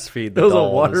would breastfeed the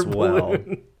doll as well.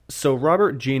 Balloon. So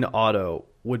Robert Jean Otto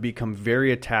would become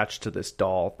very attached to this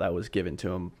doll that was given to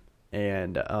him,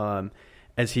 and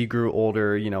as he grew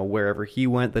older, wherever he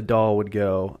went, the doll would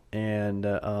go. And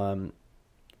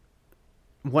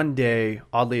one day,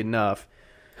 oddly enough,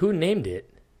 who named it?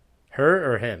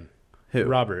 Her or him? Who?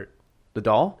 Robert. The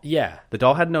doll? Yeah. The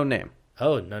doll had no name.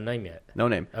 Oh, no name yet. No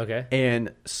name. Okay.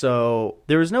 And so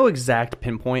there was no exact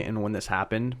pinpoint in when this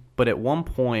happened, but at one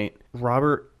point,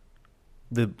 Robert,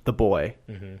 the boy,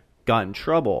 got in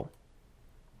trouble.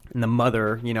 And the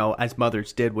mother, as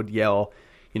mothers did, would yell,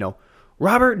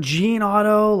 Robert Jean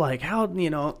Otto, like how,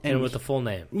 and with the full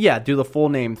name. Yeah, do the full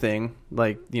name thing,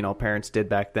 like, parents did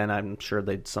back then. I'm sure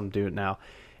some do it now.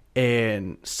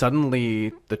 And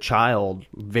suddenly the child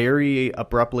very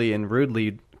abruptly and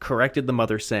rudely corrected the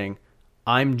mother, saying,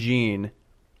 I'm Jean,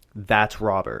 that's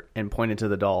Robert, and pointed to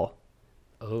the doll.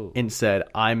 Oh. And said,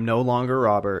 I'm no longer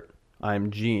Robert,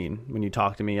 I'm Jean. When you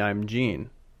talk to me, I'm Jean.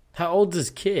 How old's this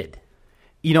kid?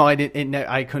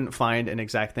 I couldn't find an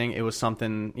exact thing. It was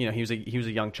something. He was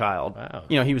a young child. Wow.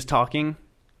 He was talking,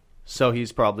 so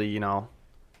he's probably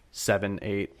 7,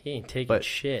 8. He ain't taking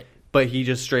shit. But he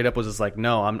just straight up was just like,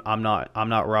 no, I'm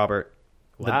not Robert.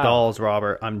 Wow. The doll's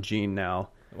Robert. I'm Gene now.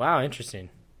 Wow, interesting.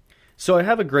 So I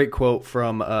have a great quote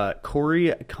from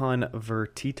Corey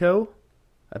Convertito,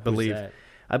 I believe. Who's that?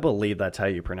 I believe that's how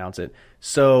you pronounce it.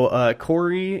 So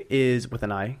Corey is with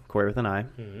an I. Corey with an I.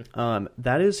 Mm-hmm.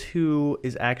 That is who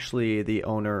is actually the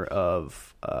owner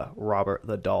of Robert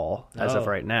the Doll as of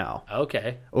right now.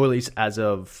 Okay. Or at least as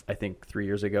of, I think, 3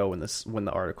 years ago when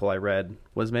the article I read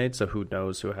was made. So who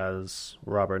knows who has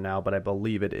Robert now, but I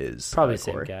believe it is. Probably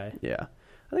the Corey. same guy. Yeah.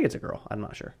 I think it's a girl. I'm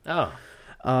not sure. Oh.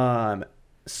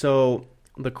 So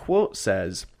the quote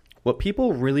says, "What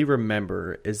people really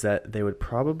remember is that they would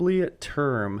probably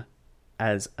term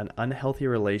as an unhealthy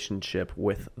relationship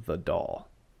with the doll.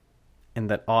 And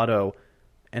that Otto,"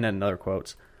 and another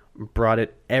quotes, "brought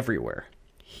it everywhere.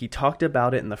 He talked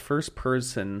about it in the first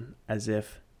person as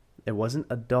if it wasn't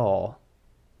a doll.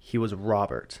 He was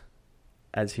Robert,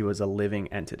 as he was a living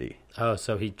entity." Oh,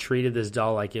 so he treated this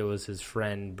doll like it was his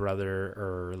friend, brother,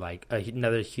 or like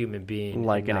another human being,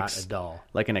 Like and not a doll.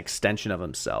 Like an extension of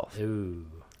himself. Ooh.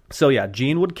 So yeah,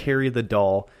 Gene would carry the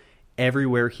doll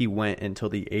everywhere he went until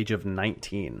the age of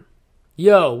 19.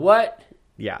 Yo, what?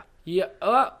 Yeah. Yeah.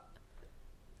 Yes.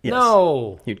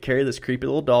 No. He'd carry this creepy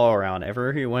little doll around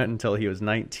everywhere he went until he was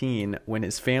 19, when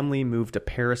his family moved to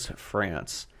Paris,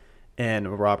 France.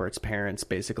 And Robert's parents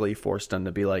basically forced him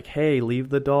to be like, hey, leave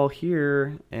the doll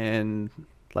here and,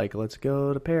 like, let's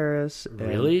go to Paris. And,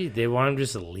 Really? They want him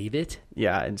just to leave it?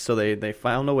 yeah, and so they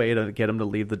found a way to get him to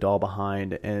leave the doll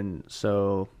behind. And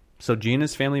so Gene and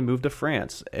his family moved to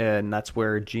France, and that's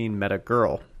where Gene met a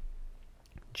girl.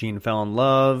 Gene fell in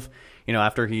love.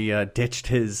 After he ditched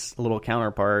his little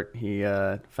counterpart, he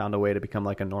found a way to become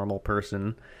like a normal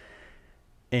person.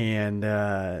 And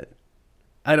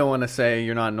I don't want to say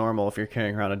you're not normal if you're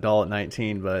carrying around a doll at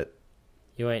 19, but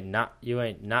You ain't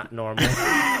not normal.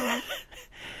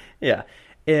 yeah.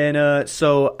 And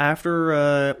so after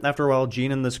a while,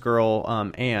 Gene and this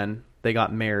girl, Anne, they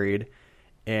got married.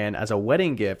 And as a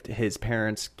wedding gift, his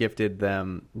parents gifted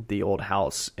them the old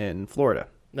house in Florida.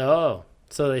 Oh,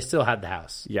 so they still had the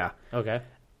house. Yeah. Okay.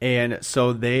 And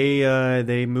so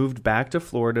they moved back to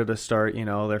Florida to start,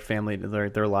 their family,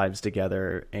 their lives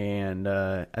together. And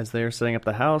as they were setting up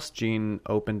the house, Gene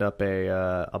opened up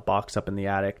a box up in the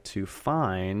attic to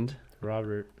find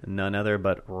Robert. none other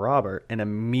but Robert. And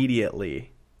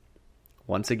immediately,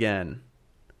 once again,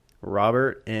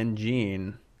 Robert and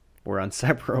Gene were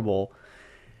inseparable.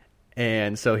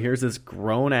 And so here's this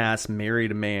grown-ass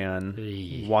married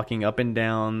man walking up and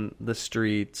down the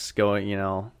streets going, You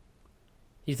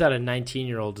thought a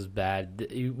 19-year-old is bad.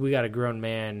 We got a grown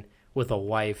man with a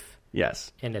wife.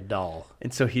 Yes. And a doll.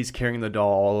 And so he's carrying the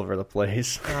doll all over the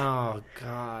place. Oh,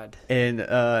 God.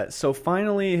 And so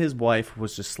finally his wife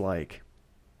was just like,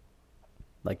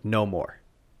 no more.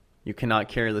 You cannot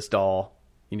carry this doll.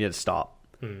 You need to stop.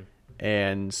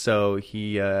 And so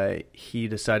he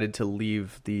decided to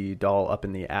leave the doll up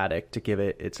in the attic to give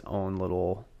it its own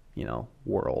little,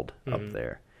 world up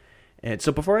there. And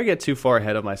so before I get too far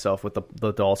ahead of myself with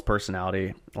the doll's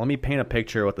personality, let me paint a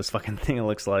picture of what this fucking thing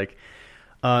looks like.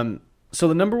 So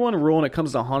the number one rule when it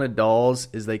comes to haunted dolls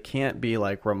is they can't be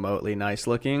like remotely nice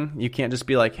looking. You can't just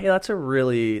be like, hey,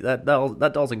 that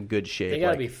doll's in good shape. They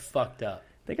gotta be fucked up.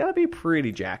 They gotta be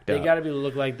pretty jacked up. They gotta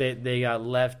look like they got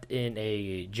left in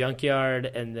a junkyard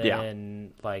and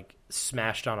then like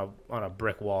smashed on a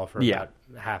brick wall for about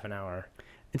half an hour.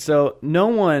 And so no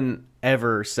one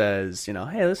ever says, hey,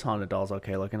 this haunted doll's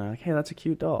okay looking. I'm like, hey, that's a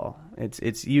cute doll.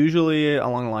 It's usually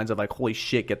along the lines of like, holy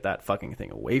shit, get that fucking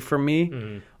thing away from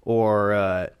me.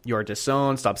 Or you're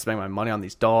disowned, stop spending my money on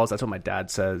these dolls. That's what my dad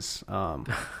says.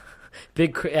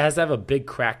 It has to have a big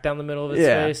crack down the middle of its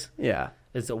face. Yeah.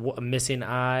 It's a missing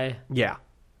eye. Yeah.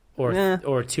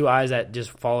 Or two eyes that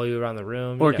just follow you around the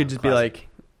room. Or it could just be like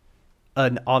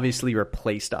an obviously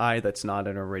replaced eye that's not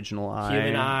an original eye.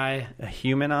 Human eye. A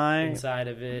human eye. Inside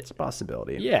of it. It's a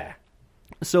possibility. Yeah.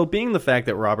 So being the fact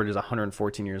that Robert is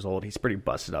 114 years old, he's pretty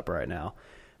busted up right now.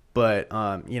 But,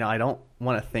 I don't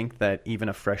want to think that even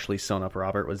a freshly sewn up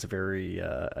Robert was very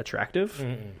attractive.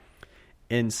 Mm-mm.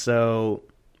 And so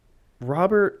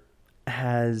Robert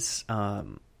has...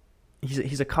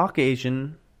 He's a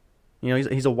Caucasian,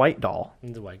 he's a white doll.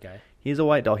 He's a white guy. He's a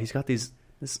white doll. He's got this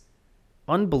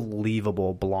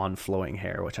unbelievable blonde flowing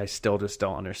hair, which I still just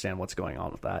don't understand what's going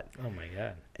on with that. Oh my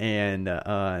God.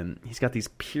 And he's got these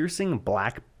piercing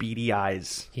black beady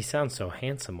eyes. He sounds so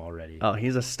handsome already. Oh,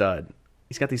 he's a stud.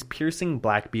 he's got these piercing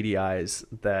black beady eyes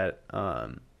that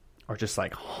are just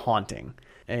like haunting.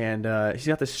 And he's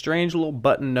got this strange little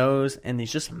button nose and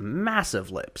these just massive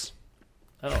lips.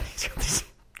 Oh. He's got these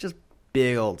just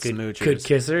big old smoochers. Good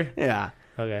kisser? Yeah.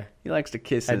 Okay. He likes to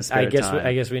kiss in his spare time.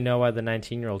 I guess we know why the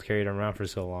 19-year-old carried him around for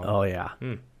so long. Oh, yeah.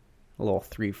 A little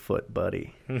 3-foot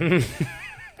buddy.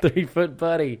 3-foot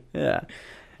buddy. Yeah.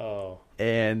 Oh.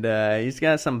 And he's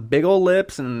got some big old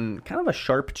lips and kind of a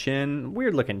sharp chin.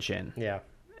 Weird looking chin. Yeah.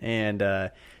 And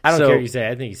I don't care what you say.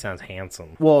 I think he sounds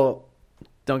handsome. Well,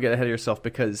 don't get ahead of yourself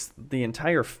because the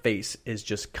entire face is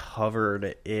just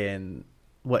covered in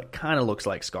what kind of looks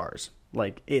like scars.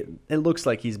 Like it looks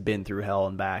like he's been through hell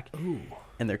and back. Ooh.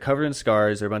 And they're covered in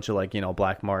scars. They're a bunch of like,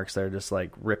 black marks that are just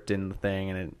like ripped in the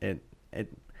thing, and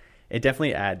it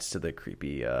definitely adds to the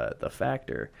creepy the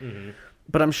factor. Mm-hmm.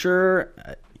 But I'm sure,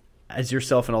 as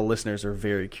yourself and all listeners are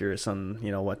very curious on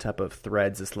what type of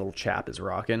threads this little chap is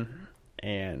rocking,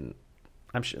 and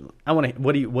I'm sure I want to.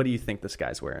 What do you think this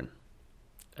guy's wearing?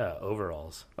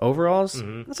 Overalls. Overalls?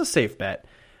 Mm-hmm. That's a safe bet.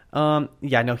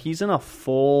 Yeah, no, he's in a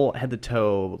full head to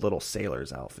toe little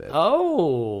sailor's outfit.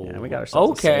 Oh, yeah, we got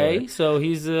ourselves okay. So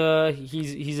he's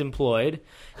employed.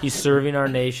 He's serving our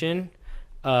nation.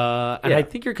 And I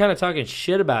think you're kind of talking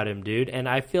shit about him, dude. And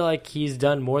I feel like he's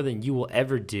done more than you will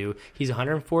ever do. He's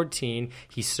 114.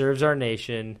 He serves our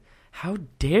nation. How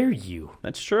dare you?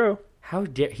 That's true. How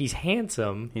dare he's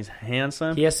handsome. He's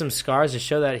handsome. He has some scars to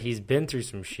show that he's been through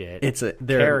some shit.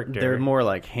 They're more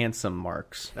like handsome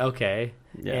marks. Okay.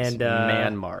 Yes, and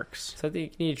man marks. So I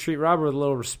think you need to treat Robert with a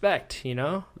little respect,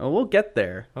 Oh, we'll get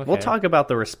there. Okay. We'll talk about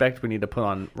the respect we need to put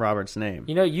on Robert's name.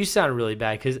 You sound really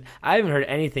bad because I haven't heard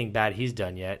anything bad he's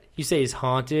done yet. You say he's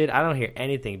haunted. I don't hear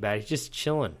anything bad. He's just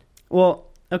chilling. Well,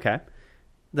 okay.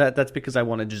 That's because I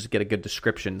want to just get a good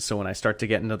description, so when I start to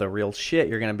get into the real shit,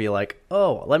 you're going to be like,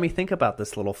 oh, let me think about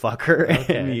this little fucker,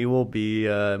 okay. And you will be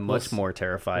much more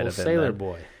terrified of him.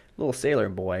 Little sailor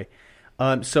boy.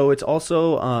 So it's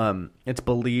also it's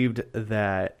believed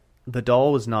that the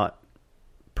doll was not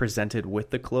presented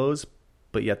with the clothes,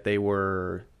 but yet they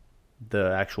were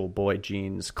the actual boy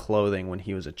Gene's clothing when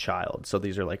he was a child. So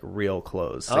these are like real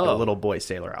clothes, like a little boy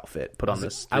sailor outfit put on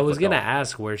this. I was gonna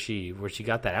ask where she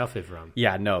got that outfit from.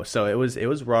 Yeah, no. So it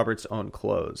was Robert's own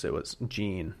clothes. It was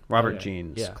Robert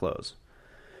Gene's clothes.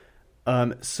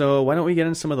 So why don't we get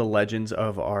into some of the legends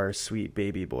of our sweet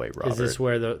baby boy Robert? Is this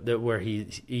where where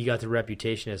he got the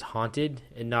reputation as haunted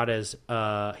and not as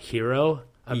hero,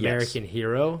 American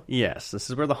hero? Yes, this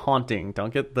is where the haunting.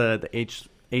 Don't get the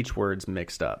H words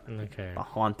mixed up. Okay. The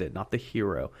haunted, not the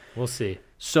hero. We'll see.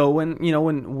 So when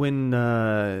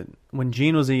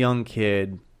Gene was a young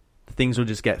kid, things would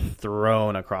just get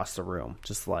thrown across the room,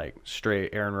 just like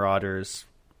straight Aaron Rodgers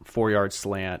 4-yard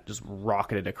slant, just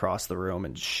rocketed across the room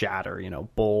and shatter,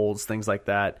 bowls, things like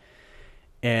that.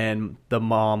 And the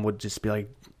mom would just be like,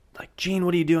 Gene,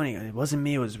 what are you doing? It wasn't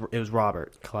me. It was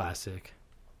Robert. Classic.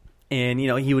 And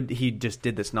he just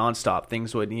did this nonstop.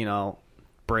 Things would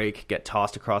break, get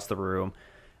tossed across the room.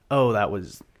 Oh, that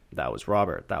was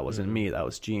Robert. That wasn't me. That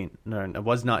was Gene. No, it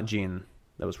was not Gene.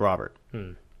 That was Robert.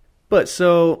 But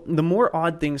so the more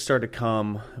odd things started to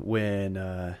come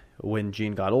when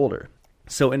Gene got older.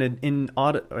 So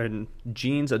in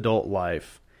Gene's adult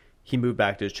life, he moved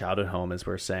back to his childhood home, as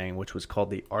we're saying, which was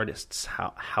called the artist's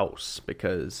house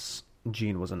because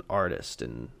Gene was an artist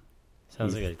and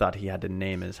thought he had to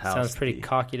name his house. Sounds pretty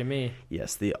cocky to me.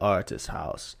 Yes, the artist's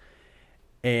house.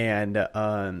 And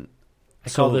I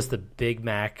call this the Big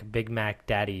Mac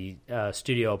Daddy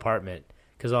studio apartment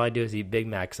because all I do is eat Big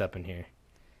Macs up in here.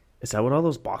 Is that what all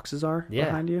those boxes are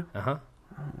behind you? Uh-huh.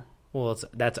 Oh. Well,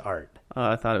 that's art.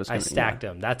 I thought it was. I stacked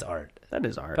them. That's art. That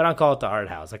is art. But I don't call it the art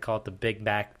house. I call it the Big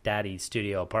Mac Daddy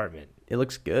studio apartment. It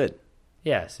looks good.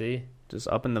 Yeah, see? Just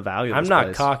up in the value of I'm this not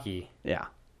place. cocky. Yeah.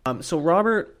 So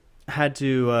Robert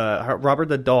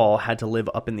the doll had to live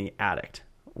up in the attic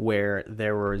where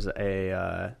there were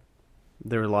a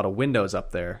lot of windows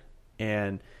up there,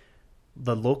 and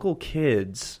the local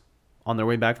kids on their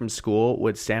way back from school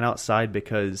would stand outside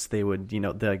because they would,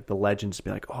 the legends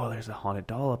be like, oh, there's a haunted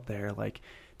doll up there. Like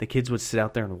the kids would sit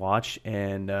out there and watch,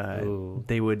 and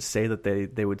they would say that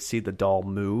they would see the doll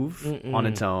move on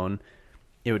its own.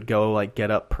 It would go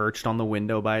get up perched on the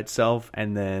window by itself,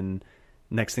 and then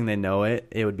next thing they know it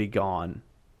would be gone.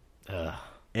 Ugh.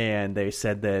 And they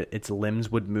said that its limbs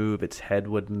would move, its head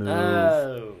would move.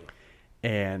 Oh.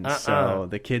 And so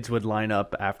the kids would line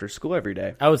up after school every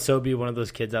day. I would so be one of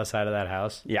those kids outside of that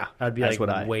house. Yeah. I'd be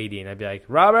waiting. I'd be like,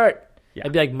 Robert! Yeah.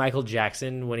 I'd be like Michael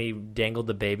Jackson when he dangled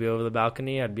the baby over the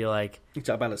balcony. I'd be like... You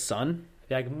talking about his son? I'd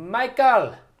be like,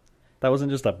 Michael! That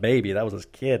wasn't just a baby. That was his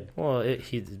kid. Well,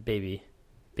 he's a baby.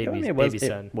 baby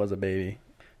son. It was a baby.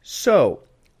 So,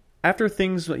 after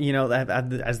things,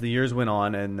 as the years went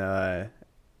on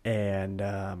and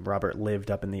Robert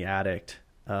lived up in the attic,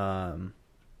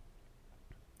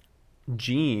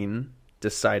 Jean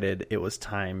decided it was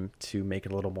time to make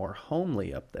it a little more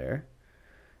homely up there.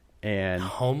 And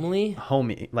homely,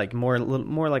 like more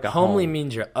like a homely home.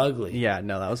 means you're ugly. Yeah,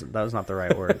 no, that was not the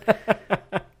right word.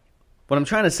 What I'm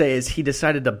trying to say is he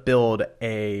decided to build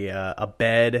a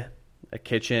bed, a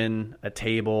kitchen, a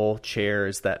table,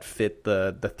 chairs that fit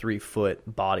the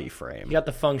 3-foot body frame. You got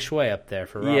the feng shui up there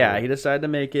for Robert. Yeah, he decided to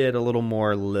make it a little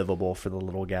more livable for the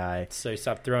little guy. So he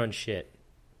stopped throwing shit.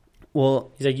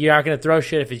 Well, he's like, you're not going to throw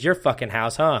shit if it's your fucking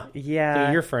house, huh? Yeah.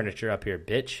 Throw your furniture up here,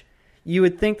 bitch. You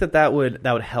would think that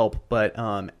would help, but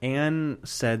Anne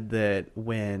said that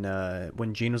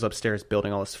when Jean was upstairs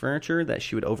building all this furniture, that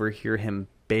she would overhear him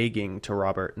begging to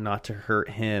Robert not to hurt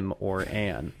him or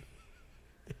Anne.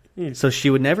 So she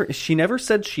never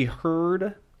said she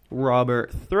heard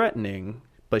Robert threatening,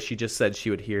 but she just said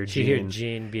she would hear Jean. She heard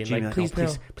Jean being like,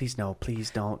 please don't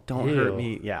hurt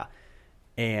me. Yeah.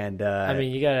 And I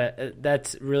mean, you gotta.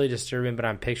 That's really disturbing. But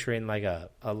I'm picturing like a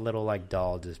little like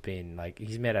doll just being like,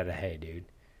 he's made out of hay, dude.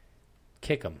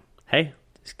 Kick him. Hey,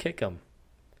 just kick him.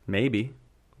 Maybe.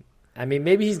 I mean,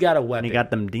 maybe he's got a weapon. And he got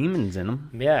them demons in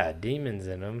him. Yeah, demons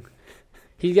in him.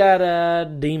 He got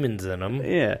demons in him.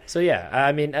 Yeah. So yeah,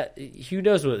 I mean, who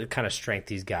knows what kind of strength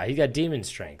he's got? He's got demon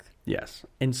strength. Yes.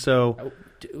 And so,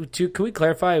 can we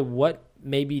clarify what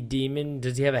maybe demon?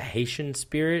 Does he have a Haitian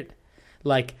spirit?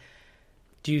 Like,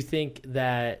 do you think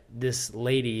that this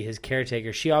lady, his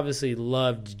caretaker, she obviously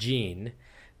loved Jean,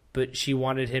 but she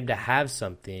wanted him to have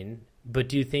something? But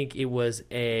do you think it was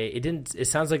it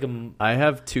sounds like I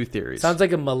have two theories. Sounds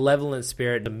like a malevolent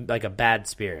spirit, like a bad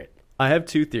spirit. I have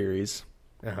two theories.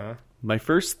 Uh-huh. My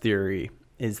first theory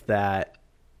is that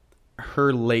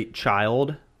her late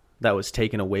child that was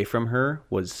taken away from her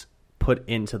was put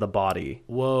into the body.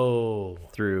 Whoa.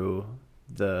 Through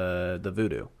the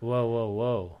voodoo.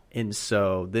 Whoa. And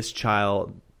so this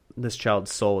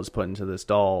child's soul is put into this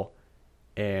doll,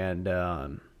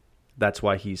 and that's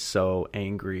why he's so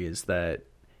angry, is that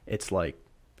it's like,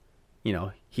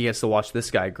 he has to watch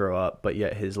this guy grow up, but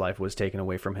yet his life was taken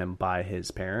away from him by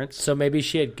his parents. So maybe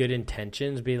she had good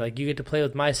intentions, be like, you get to play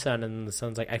with my son, and the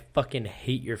son's like, I fucking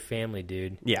hate your family,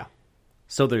 dude. Yeah.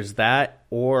 So there's that,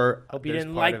 or hope you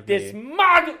didn't like this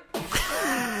mug.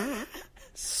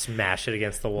 Smash it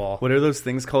against the wall. What are those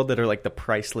things called that are like the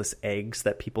priceless eggs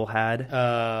that people had?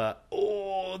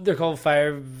 They're called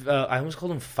I almost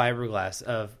called them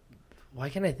fiberglass. Why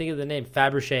can't I think of the name?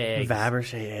 Fabergé eggs.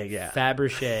 Fabergé egg, yeah.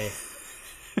 Fabergé.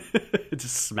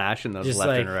 Just smashing those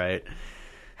left and right.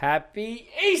 Happy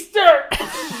Easter,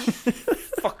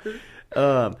 fucker.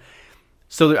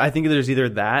 So I think there's either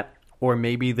that, or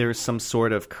maybe there's some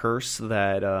sort of curse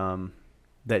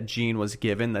that Jean was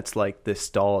given that's like, this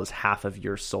doll is half of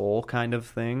your soul kind of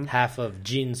thing. Half of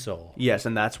Jean's soul. Yes,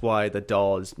 and that's why the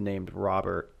doll is named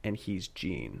Robert and he's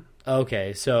Jean.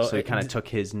 Okay, so he kind of took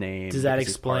his name. Does that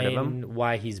explain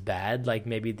why he's bad? Like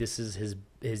maybe this is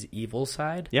his evil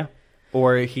side? Yeah.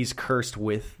 Or he's cursed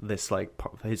with this like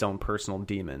his own personal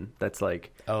demon that's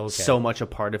like so much a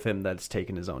part of him that's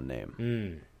taken his own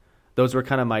name. Those were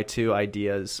kind of my two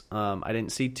ideas. I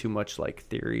didn't see too much like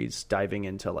theories diving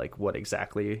into like what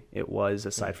exactly it was,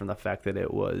 aside from the fact that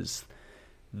it was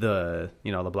the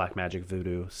black magic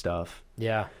voodoo stuff.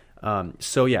 Yeah.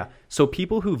 So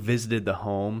people who visited the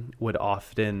home would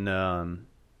often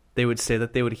they would say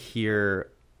that they would hear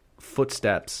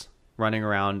footsteps running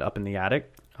around up in the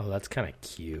attic. Oh, that's kind of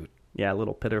cute. Yeah, a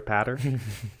little pitter patter.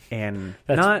 And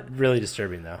that's not really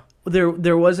disturbing though.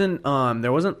 There wasn't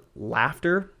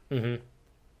laughter. Mm-hmm.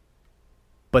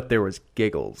 But there was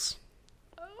giggles.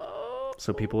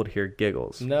 So people would hear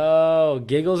giggles. No,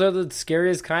 giggles are the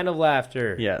scariest kind of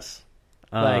laughter. Yes.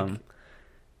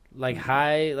 Like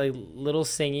high, like little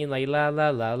singing, like la la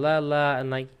la la la, and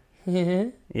like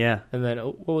yeah. And then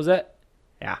what was that?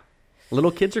 Yeah.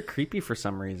 Little kids are creepy for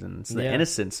some reason. It's the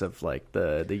innocence of like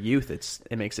the youth.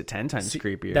 It makes it 10 times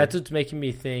creepier. That's what's making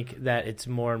me think that it's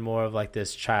more and more of like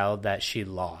this child that she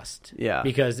lost. Yeah,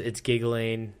 because it's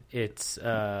giggling. It's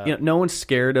no one's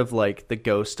scared of like the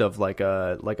ghost of like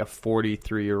a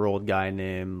 43-year-old guy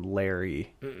named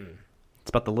Larry. Mm-mm. It's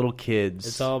about the little kids.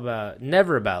 It's all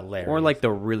never about Larry. Or like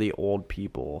the really old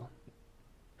people.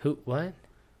 Who? What?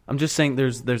 I'm just saying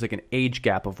there's like an age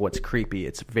gap of what's creepy.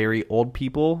 It's very old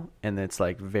people and it's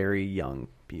like very young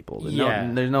people.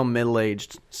 There's no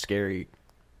middle-aged scary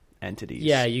entities.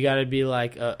 Yeah, you got to be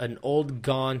like an old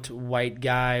gaunt white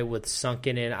guy with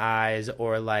sunken in eyes,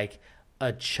 or like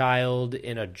a child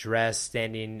in a dress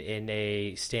standing in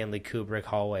a Stanley Kubrick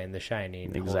hallway in The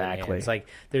Shining. Exactly. It's like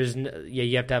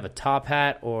you have to have a top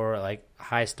hat or like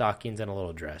high stockings and a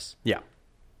little dress. Yeah.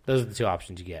 Those are the two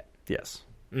options you get. Yes.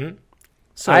 Mm-hmm.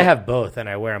 So I have both, and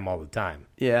I wear them all the time.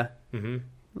 Yeah.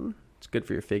 Mm-hmm. It's good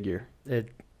for your figure. It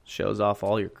shows off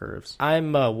all your curves.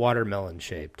 I'm watermelon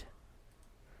shaped.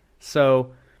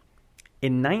 So,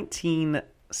 in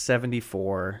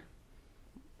 1974,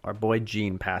 our boy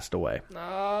Gene passed away.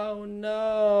 Oh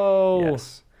no!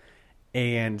 Yes.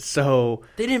 And so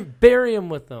they didn't bury him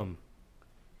with them.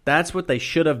 That's what they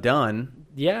should have done.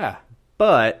 Yeah.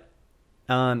 But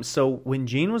so when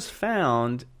Gene was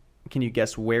found, can you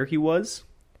guess where he was?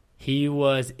 He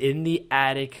was in the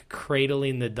attic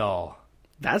cradling the doll.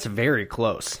 That's very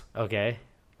close. Okay.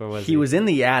 Where was he? He was in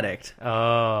the attic.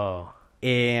 Oh.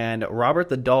 And Robert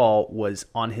the doll was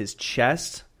on his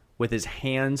chest with his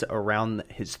hands around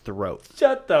his throat.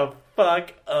 Shut the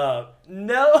fuck up.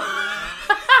 No.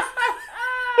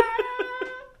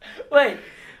 Wait.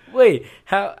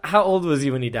 How old was he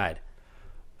when he died?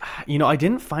 You know, I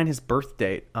didn't find his birth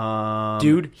date.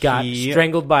 Dude got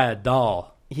strangled by a doll.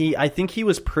 I think he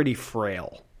was pretty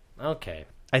frail. Okay.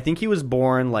 I think he was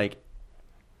born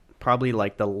probably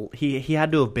he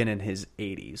had to have been in his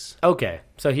 80s. Okay.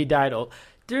 So he died old.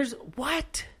 There's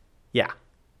what? Yeah.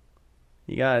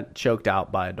 He got choked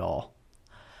out by a doll.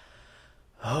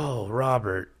 Oh,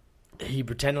 Robert. He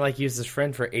pretended like he was his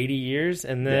friend for 80 years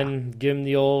and then give him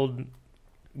the old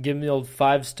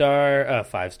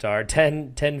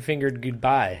 10-fingered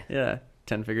goodbye. Yeah.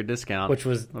 10-figure discount, which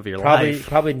was of your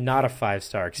probably not a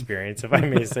 5-star experience, if I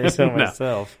may say so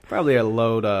myself. Probably a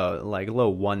low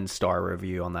 1-star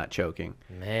review on that choking.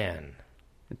 Man,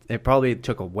 it probably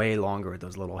took a way longer with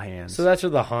those little hands. So that's where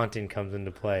the haunting comes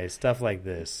into play. Stuff like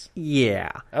this.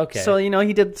 Yeah. Okay. So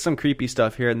he did some creepy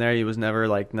stuff here and there. He was never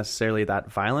necessarily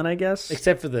that violent, I guess,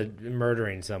 except for the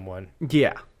murdering someone.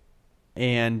 Yeah.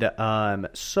 And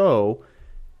so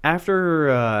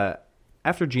after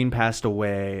Gene passed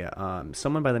away,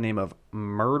 someone by the name of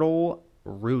Myrtle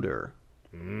Reuter,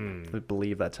 I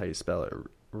believe that's how you spell it,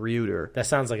 Reuter. That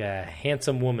sounds like a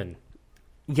handsome woman.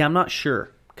 Yeah, I'm not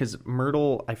sure, because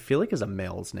Myrtle, I feel like, is a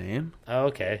male's name. Oh,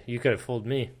 okay. You could have fooled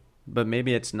me. But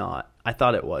maybe it's not. I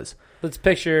thought it was. Let's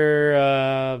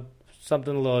picture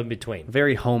something a little in between.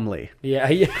 Very homely. Yeah.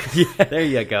 There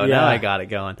you go. Yeah. Now I got it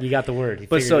going. You got the word.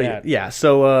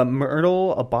 So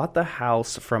Myrtle bought the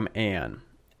house from Anne.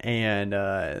 And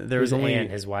there was only Anne,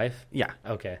 his wife. Yeah.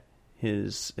 Okay.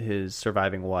 His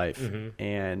surviving wife,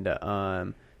 and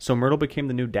so Myrtle became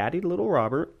the new daddy to little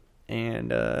Robert, and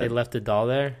they left the doll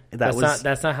there.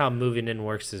 That's not how moving in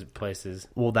works as places.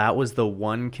 Well, that was the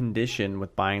one condition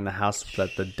with buying the house,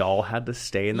 that the doll had to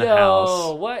stay in the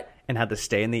house. What? And had to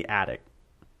stay in the attic.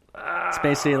 It's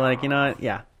basically like,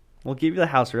 we'll give you the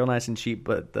house real nice and cheap,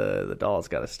 but the doll's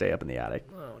got to stay up in the attic.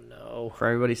 Oh no! For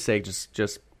everybody's sake,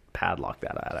 just padlock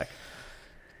that attic.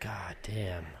 God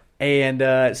damn.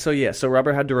 And so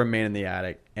Robert had to remain in the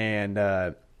attic.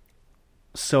 And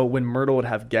so when Myrtle would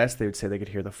have guests, they would say they could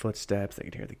hear the footsteps, they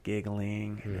could hear the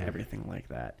giggling, and everything like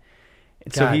that.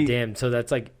 And God damn. So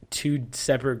that's like two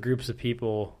separate groups of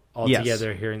people all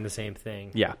together hearing the same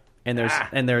thing. Yeah. And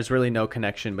there's really no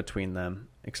connection between them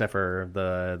except for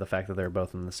the fact that they're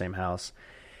both in the same house.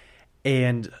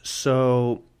 And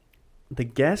so the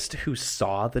guest who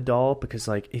saw the doll, because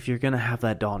if you're gonna have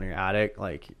that doll in your attic,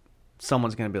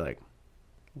 someone's gonna be like,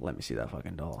 let me see that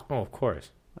fucking doll. Oh, of course.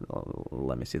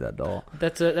 Let me see that doll.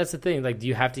 That's the thing. Do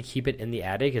you have to keep it in the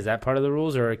attic? Is that part of the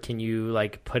rules, or can you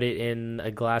put it in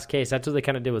a glass case? That's what they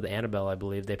kind of did with Annabelle, I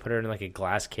believe. They put her in a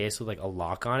glass case with a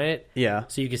lock on it. Yeah.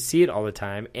 So you can see it all the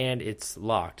time, and it's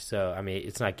locked. So I mean,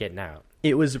 it's not getting out.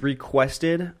 It was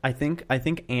requested. I think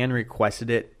Anne requested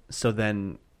it. So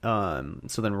then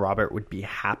Robert would be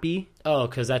happy. Oh,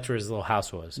 because that's where his little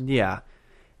house was. Yeah.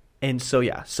 And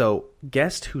so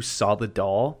guest who saw the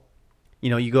doll,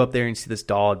 you go up there and see this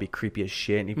doll, it'd be creepy as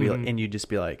shit, and you'd just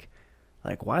be like,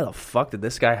 why the fuck did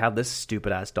this guy have this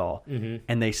stupid ass doll? Mm-hmm.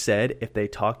 And they said if they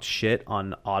talked shit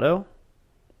on Otto,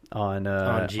 on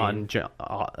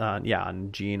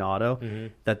Gene Otto,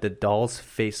 that the doll's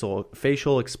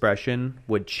facial expression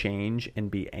would change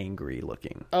and be angry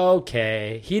looking.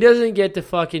 Okay, he doesn't get to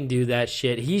fucking do that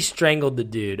shit. He strangled the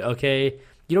dude. Okay,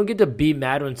 you don't get to be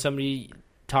mad when somebody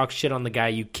talks shit on the guy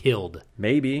you killed.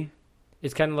 Maybe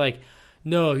it's kind of like,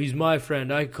 no, he's my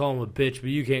friend. I can call him a bitch, but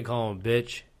you can't call him a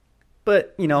bitch.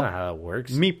 But that's not how it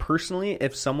works. Me personally,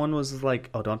 if someone was like,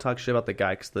 "Oh, don't talk shit about the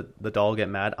guy," because the doll will get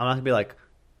mad, I'm not gonna be like,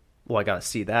 well, I gotta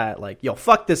see that. Yo,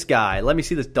 fuck this guy. Let me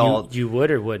see this doll. You would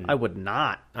or wouldn't? I would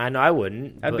not. I know I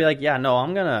wouldn't. I'd be like, yeah, no,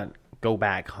 I'm gonna go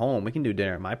back home. We can do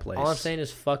dinner at my place. All I'm saying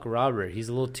is fuck Robert. He's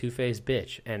a little two-faced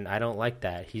bitch, and I don't like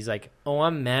that. He's like, oh,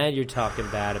 I'm mad you're talking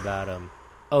bad about him.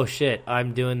 Oh, shit,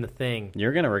 I'm doing the thing.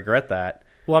 You're going to regret that.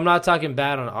 Well, I'm not talking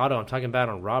bad on Otto. I'm talking bad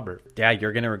on Robert. Yeah,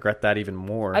 you're going to regret that even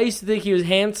more. I used to think he was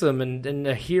handsome and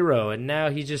a hero, and now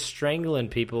he's just strangling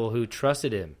people who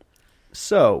trusted him.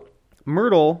 So,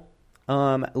 Myrtle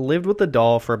lived with the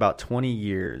doll for about 20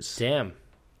 years. Damn.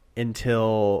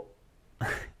 Until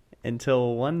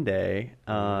one day,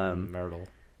 Myrtle.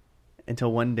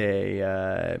 Until one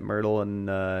day, Myrtle and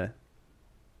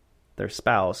their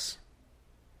spouse.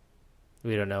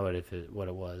 We don't know what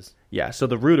it was. Yeah. So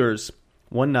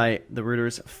one night, the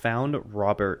Rooters found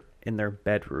Robert in their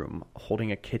bedroom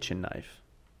holding a kitchen knife,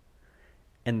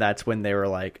 and that's when they were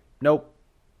like, "Nope,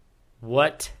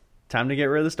 what? Time to get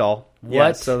rid of this doll." What?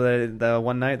 Yeah, so the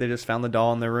one night they just found the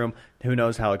doll in their room. Who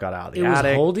knows how it got out of the attic? It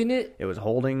was holding it? It was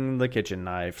holding the kitchen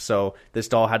knife. So this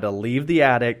doll had to leave the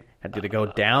attic, had to go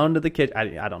down to the kitchen.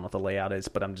 I don't know what the layout is,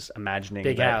 but I'm just imagining.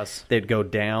 Big house. They'd go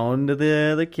down to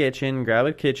the kitchen, grab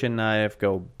a kitchen knife,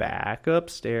 go back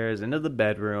upstairs into the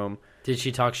bedroom. Did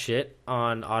she talk shit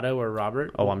on Otto or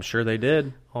Robert? Oh, I'm sure they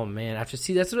did. Oh, man. That's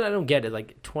what I don't get. It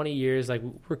like 20 years, like,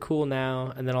 we're cool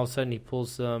now, and then all of a sudden he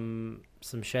pulls some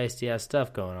shiesty-ass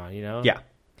stuff going on, you know? Yeah.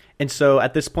 And so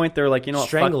at this point, they're like, you know what,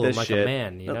 strangle fuck this him like shit. A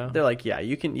man, you know? They're like, yeah,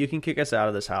 you can kick us out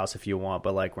of this house if you want,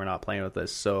 but like we're not playing with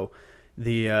this. So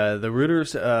the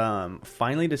Rooters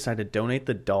finally decided to donate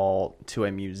the doll to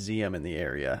a museum in the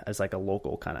area as like a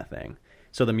local kind of thing.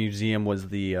 So the museum was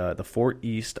the Fort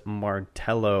East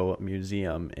Martello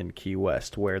Museum in Key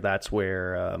West, where that's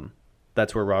where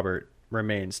Robert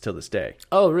remains till this day.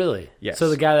 Oh, really? Yes. So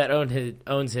the guy that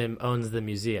owns him owns the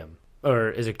museum.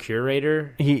 Or is a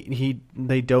curator?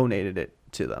 They donated it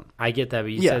to them. I get that,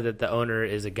 but you said that the owner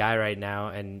is a guy right now,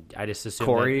 and I just assumed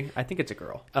Corey, I think it's a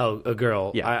girl. Oh, a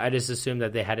girl. Yeah. I just assumed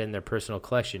that they had it in their personal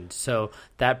collection. So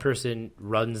that person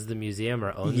runs the museum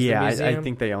or owns the museum? Yeah, I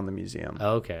think they own the museum.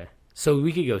 Oh, okay. So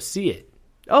we could go see it.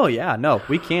 Oh, yeah, no,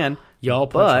 we can. Y'all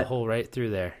punch a hole right through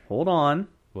there. Hold on.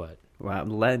 What?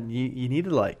 Well, you need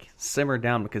to like simmer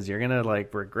down because you're gonna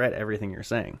like regret everything you're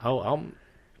saying. Oh,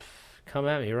 come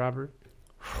at me, Robert.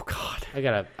 Oh God, I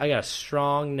got a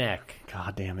strong neck.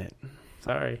 God damn it.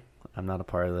 Sorry, I'm not a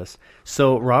part of this.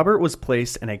 So Robert was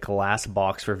placed in a glass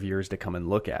box for viewers to come and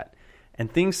look at,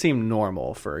 and things seemed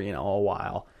normal for a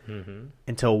while. Mm-hmm.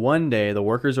 Until one day, the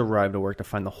workers arrived to work to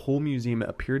find the whole museum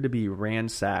appeared to be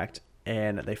ransacked,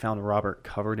 and they found Robert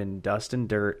covered in dust and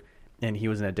dirt, and he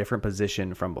was in a different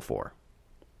position from before.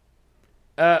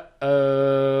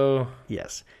 Uh-oh.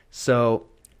 Yes. So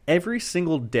every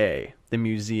single day, the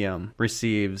museum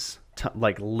receives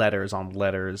letters on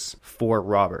letters for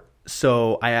Robert.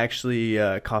 So I actually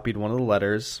copied one of the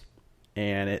letters,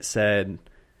 and it said,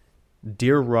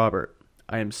 "Dear Robert,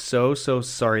 I am so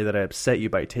sorry that I upset you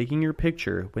by taking your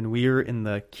picture when we were in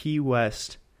the Key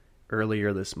West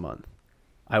earlier this month.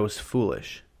 I was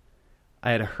foolish.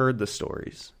 I had heard the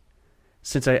stories.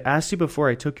 Since I asked you before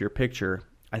I took your picture,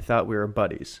 I thought we were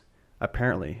buddies.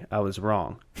 Apparently, I was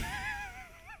wrong.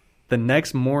 The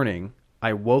next morning,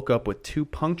 I woke up with 2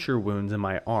 puncture wounds in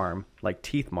my arm, like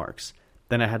teeth marks.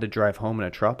 Then I had to drive home in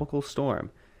a tropical storm.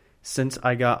 Since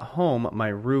I got home, my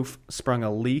roof sprung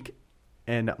a leak,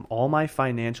 and all my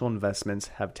financial investments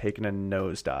have taken a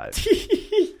nosedive."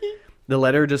 The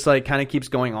letter just kind of keeps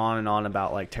going on and on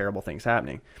about terrible things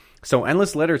happening. So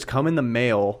endless letters come in the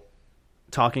mail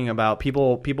talking about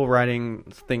people writing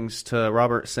things to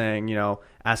Robert saying,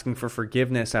 asking for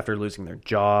forgiveness after losing their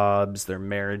jobs, their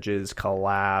marriages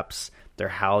collapse, their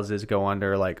houses go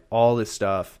under, all this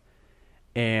stuff.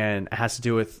 And it has to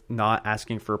do with not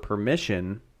asking for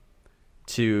permission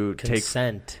to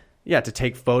Consent. to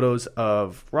take photos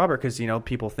of Robert because,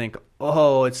 people think,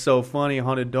 oh, it's so funny,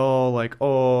 haunted doll,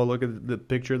 oh, look at the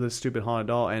picture of this stupid haunted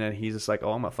doll. And then he's just like,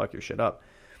 oh, I'm going to fuck your shit up.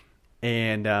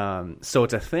 And so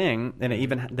it's a thing.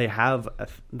 And they have a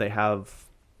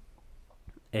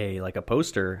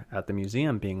poster at the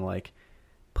museum being like,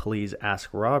 please ask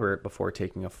Robert before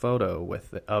taking a photo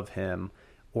of him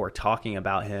or talking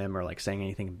about him or saying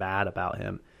anything bad about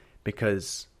him,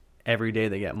 because every day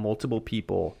they get multiple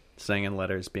people saying in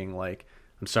letters being like,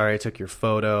 I'm sorry I took your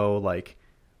photo,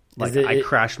 I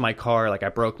crashed my car, I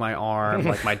broke my arm,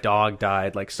 my dog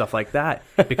died, stuff like that,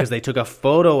 because they took a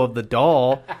photo of the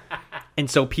doll. And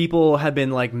so people have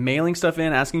been mailing stuff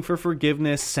in, asking for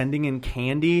forgiveness, sending in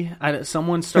candy.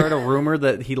 Someone started a rumor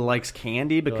that he likes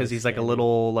candy because he's a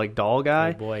little doll guy.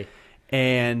 Oh boy.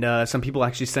 And some people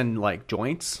actually send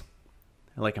joints,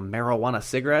 a marijuana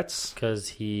cigarettes. Because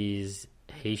he's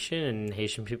Haitian and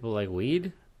Haitian people like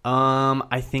weed?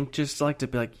 I think just to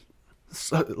be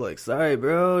like, sorry,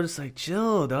 bro. Just like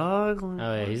chill, dog. Like,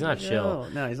 Oh yeah, he's not chill.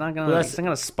 No, he's not Well, gonna. that's- He's not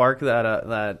gonna spark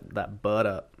that butt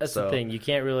up. That's So, the thing. You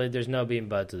can't really. There's no being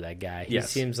buds with that guy. He Yes.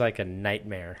 seems like a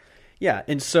nightmare. Yeah,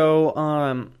 and so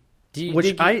I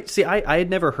had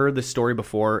never heard this story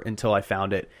before until I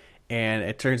found it, and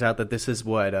it turns out that this is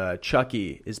what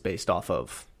Chucky is based off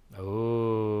of.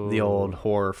 Oh, The old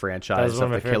horror that franchise was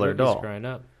one of of the my killer favorite movies doll. growing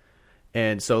up.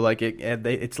 And so, like,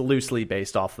 it's loosely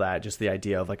based off that, just the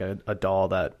idea of, like, a doll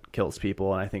that kills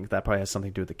people. And I think that probably has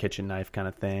something to do with the kitchen knife kind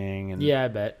of thing. And Yeah, I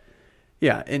bet.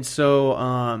 yeah. And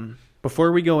so,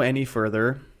 before we go any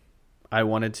further, I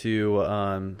wanted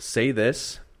to say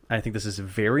this. I think this is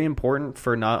very important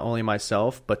for not only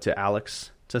myself, but to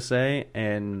Alex to say,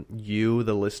 and you,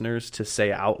 the listeners, to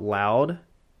say out loud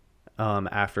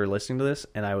after listening to this.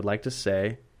 And I would like to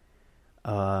say,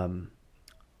 I'm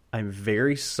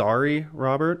very sorry,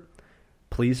 Robert.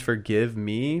 Please forgive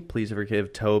me. Please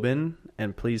forgive Tobin.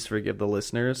 And please forgive the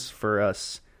listeners for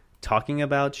us talking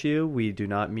about you. We do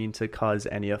not mean to cause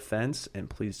any offense. And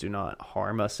please do not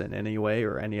harm us in any way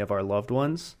or any of our loved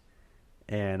ones.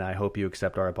 And I hope you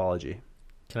accept our apology.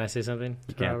 Can I say something,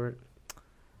 can. Robert?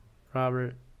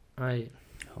 Robert,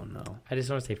 Oh, no. I just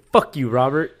want to say, fuck you,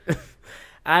 Robert.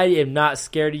 I am not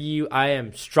scared of you. I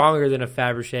am stronger than a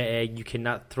Fabergé egg. You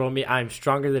cannot throw me. I am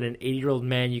stronger than an 80-year-old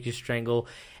man you can strangle.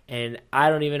 And I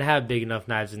don't even have big enough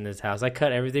knives in this house. I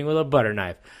cut everything with a butter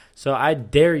knife. So I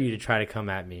dare you to try to come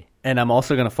at me. And I'm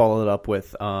also going to follow it up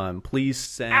with, please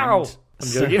send... Ow! I'm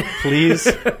joking.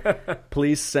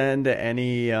 Please send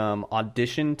any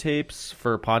audition tapes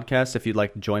for podcasts if you'd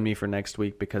like to join me for next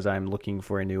week, because I'm looking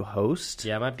for a new host.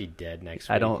 Yeah, I might be dead next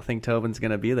week. I don't think Tobin's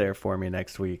going to be there for me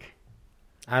next week.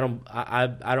 I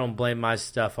don't blame my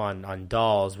stuff on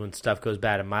dolls when stuff goes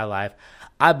bad in my life.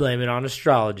 I blame it on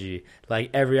astrology, like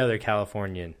every other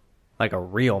Californian. Like a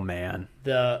real man.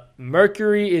 The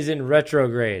Mercury is in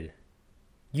retrograde.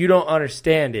 You don't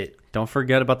understand it. Don't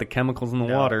forget about the chemicals in the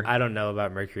water. I don't know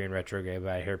about Mercury in retrograde,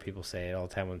 but I hear people say it all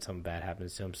the time when something bad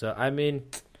happens to him. So, I mean,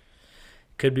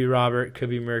 could be Robert, could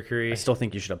be Mercury. I still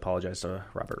think you should apologize to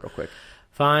Robert real quick.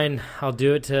 Fine, I'll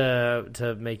do it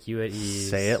to make you at ease.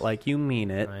 Say it like you mean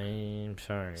it. I'm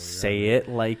sorry. Say it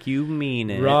like you mean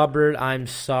it. Robert, I'm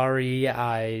sorry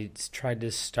I tried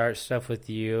to start stuff with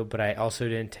you, but I also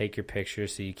didn't take your picture,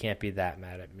 so you can't be that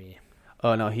mad at me.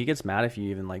 Oh, no, he gets mad if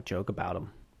you even, like, joke about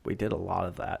him. We did a lot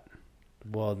of that.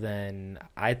 Well, then,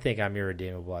 I think I'm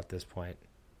irredeemable at this point.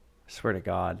 I swear to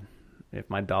God, if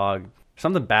my dog...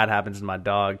 Something bad happens to my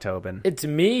dog, Tobin. It's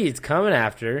me. It's coming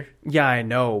after. Yeah, I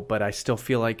know, but I still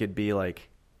feel like it'd be like...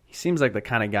 He seems like the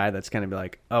kind of guy that's going to be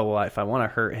like, oh, well, if I want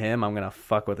to hurt him, I'm going to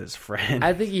fuck with his friend.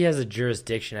 I think he has a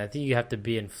jurisdiction. I think you have to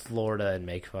be in Florida and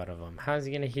make fun of him. How is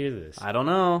he going to hear this? I don't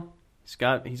know.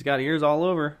 He's got ears all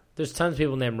over. There's tons of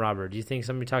people named Robert. Do you think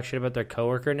somebody talks shit about their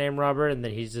coworker named Robert, and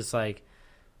then he's just like,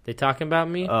 they talking about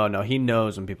me? Oh, no, he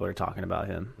knows when people are talking about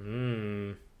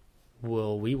him.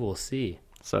 Well, we will see.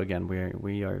 So, again,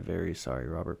 we are very sorry,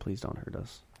 Robert. Please don't hurt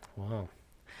us. Wow.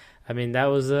 I mean, that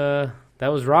was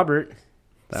Robert.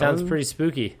 Sounds pretty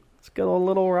spooky. It's good old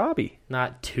little Robbie.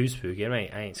 Not too spooky. I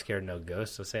ain't scared of no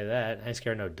ghosts, I'll say that. I ain't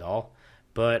scared of no doll.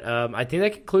 But I think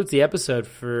that concludes the episode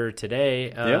for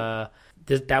today. Yep.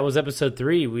 That was episode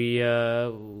 3. We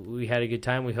had a good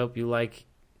time. We hope you like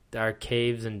our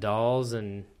caves and dolls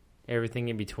and everything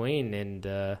in between.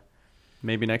 And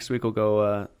maybe next week we'll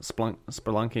go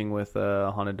spelunking with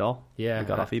a haunted doll. Yeah, we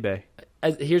got off eBay.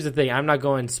 Here's the thing. I'm not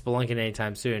going spelunking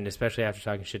anytime soon, especially after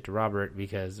talking shit to Robert,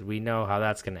 because we know how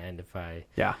that's going to end if I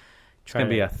it's going to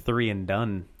be a 3 and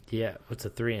done. Yeah, what's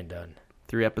a 3 and done?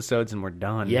 3 episodes and we're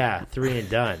done. Yeah, 3 and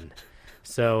done.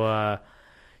 So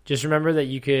just remember that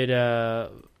you could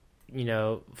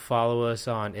follow us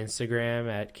on Instagram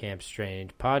at Camp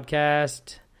Strange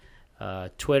Podcast,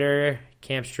 Twitter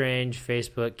Camp Strange,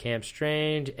 Facebook Camp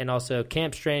Strange, and also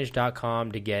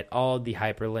campstrange.com to get all the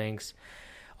hyperlinks.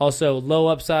 Also, Low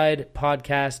Upside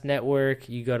Podcast Network.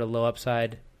 You go to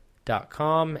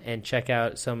lowupside.com and check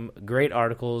out some great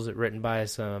articles written by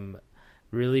some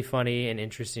really funny and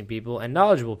interesting people and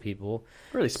knowledgeable people.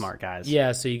 Really smart guys.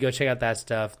 Yeah, so you go check out that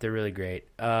stuff. They're really great.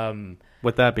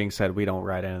 With that being said, we don't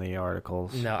write any of the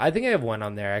articles. No, I think I have one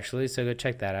on there, actually, so go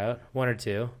check that out. 1 or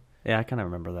 2. Yeah, I kind of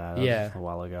remember that. That was a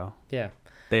while ago. Yeah.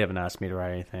 They haven't asked me to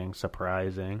write anything.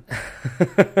 Surprising.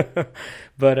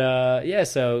 But,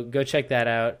 so go check that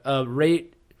out.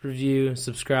 Rate, review,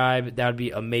 subscribe. That would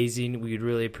be amazing. We'd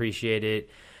really appreciate it.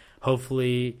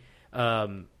 Hopefully,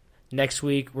 next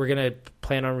week, we're going to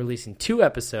plan on releasing 2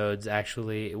 episodes,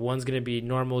 actually. One's going to be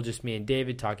normal, just me and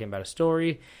David talking about a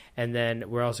story. And then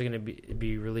we're also going to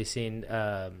be releasing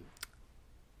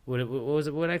what was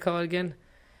it? What did I call it again?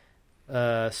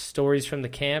 Stories from the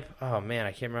camp. Oh man,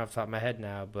 I can't remember off the top of my head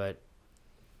now, but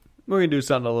we're gonna do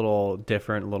something a little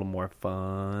different, a little more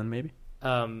fun, maybe.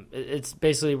 It's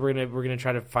basically we're gonna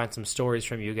try to find some stories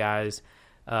from you guys,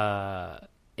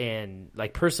 and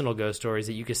like personal ghost stories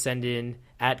that you can send in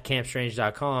at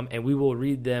campstrange.com, and we will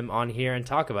read them on here and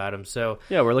talk about them. So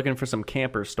yeah, we're looking for some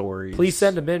camper stories. Please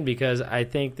send them in, because I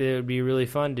think that it would be really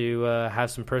fun to have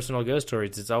some personal ghost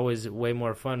stories. It's always way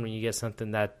more fun when you get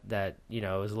something that is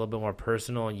a little bit more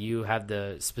personal and you have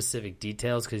the specific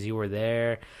details because you were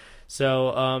there. So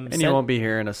and you won't be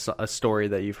hearing a story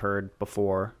that you've heard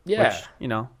before. Yeah,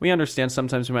 which, we understand.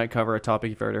 Sometimes we might cover a topic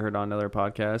you've already heard on another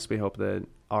podcast. We hope that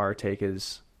our take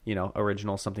is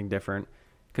original, something different,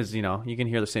 because you can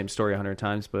hear the same story 100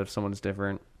 times, but if someone's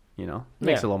different, it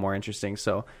makes it a little more interesting.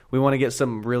 So we want to get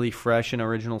some really fresh and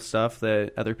original stuff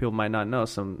that other people might not know,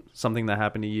 something that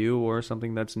happened to you or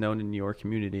something that's known in your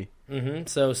community. Mm-hmm.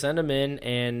 So send them in,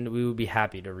 and we would be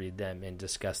happy to read them and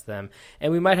discuss them,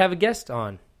 and we might have a guest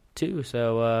on too.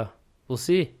 So we'll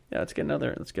see. Yeah, let's get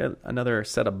another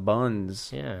set of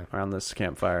buns. Yeah, around this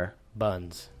campfire.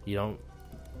 Buns. You don't.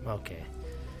 Okay.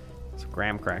 It's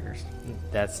graham crackers.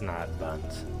 That's not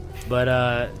buns.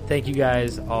 But thank you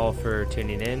guys all for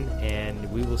tuning in,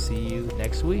 and we will see you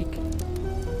next week.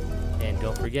 And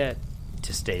don't forget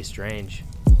to stay strange.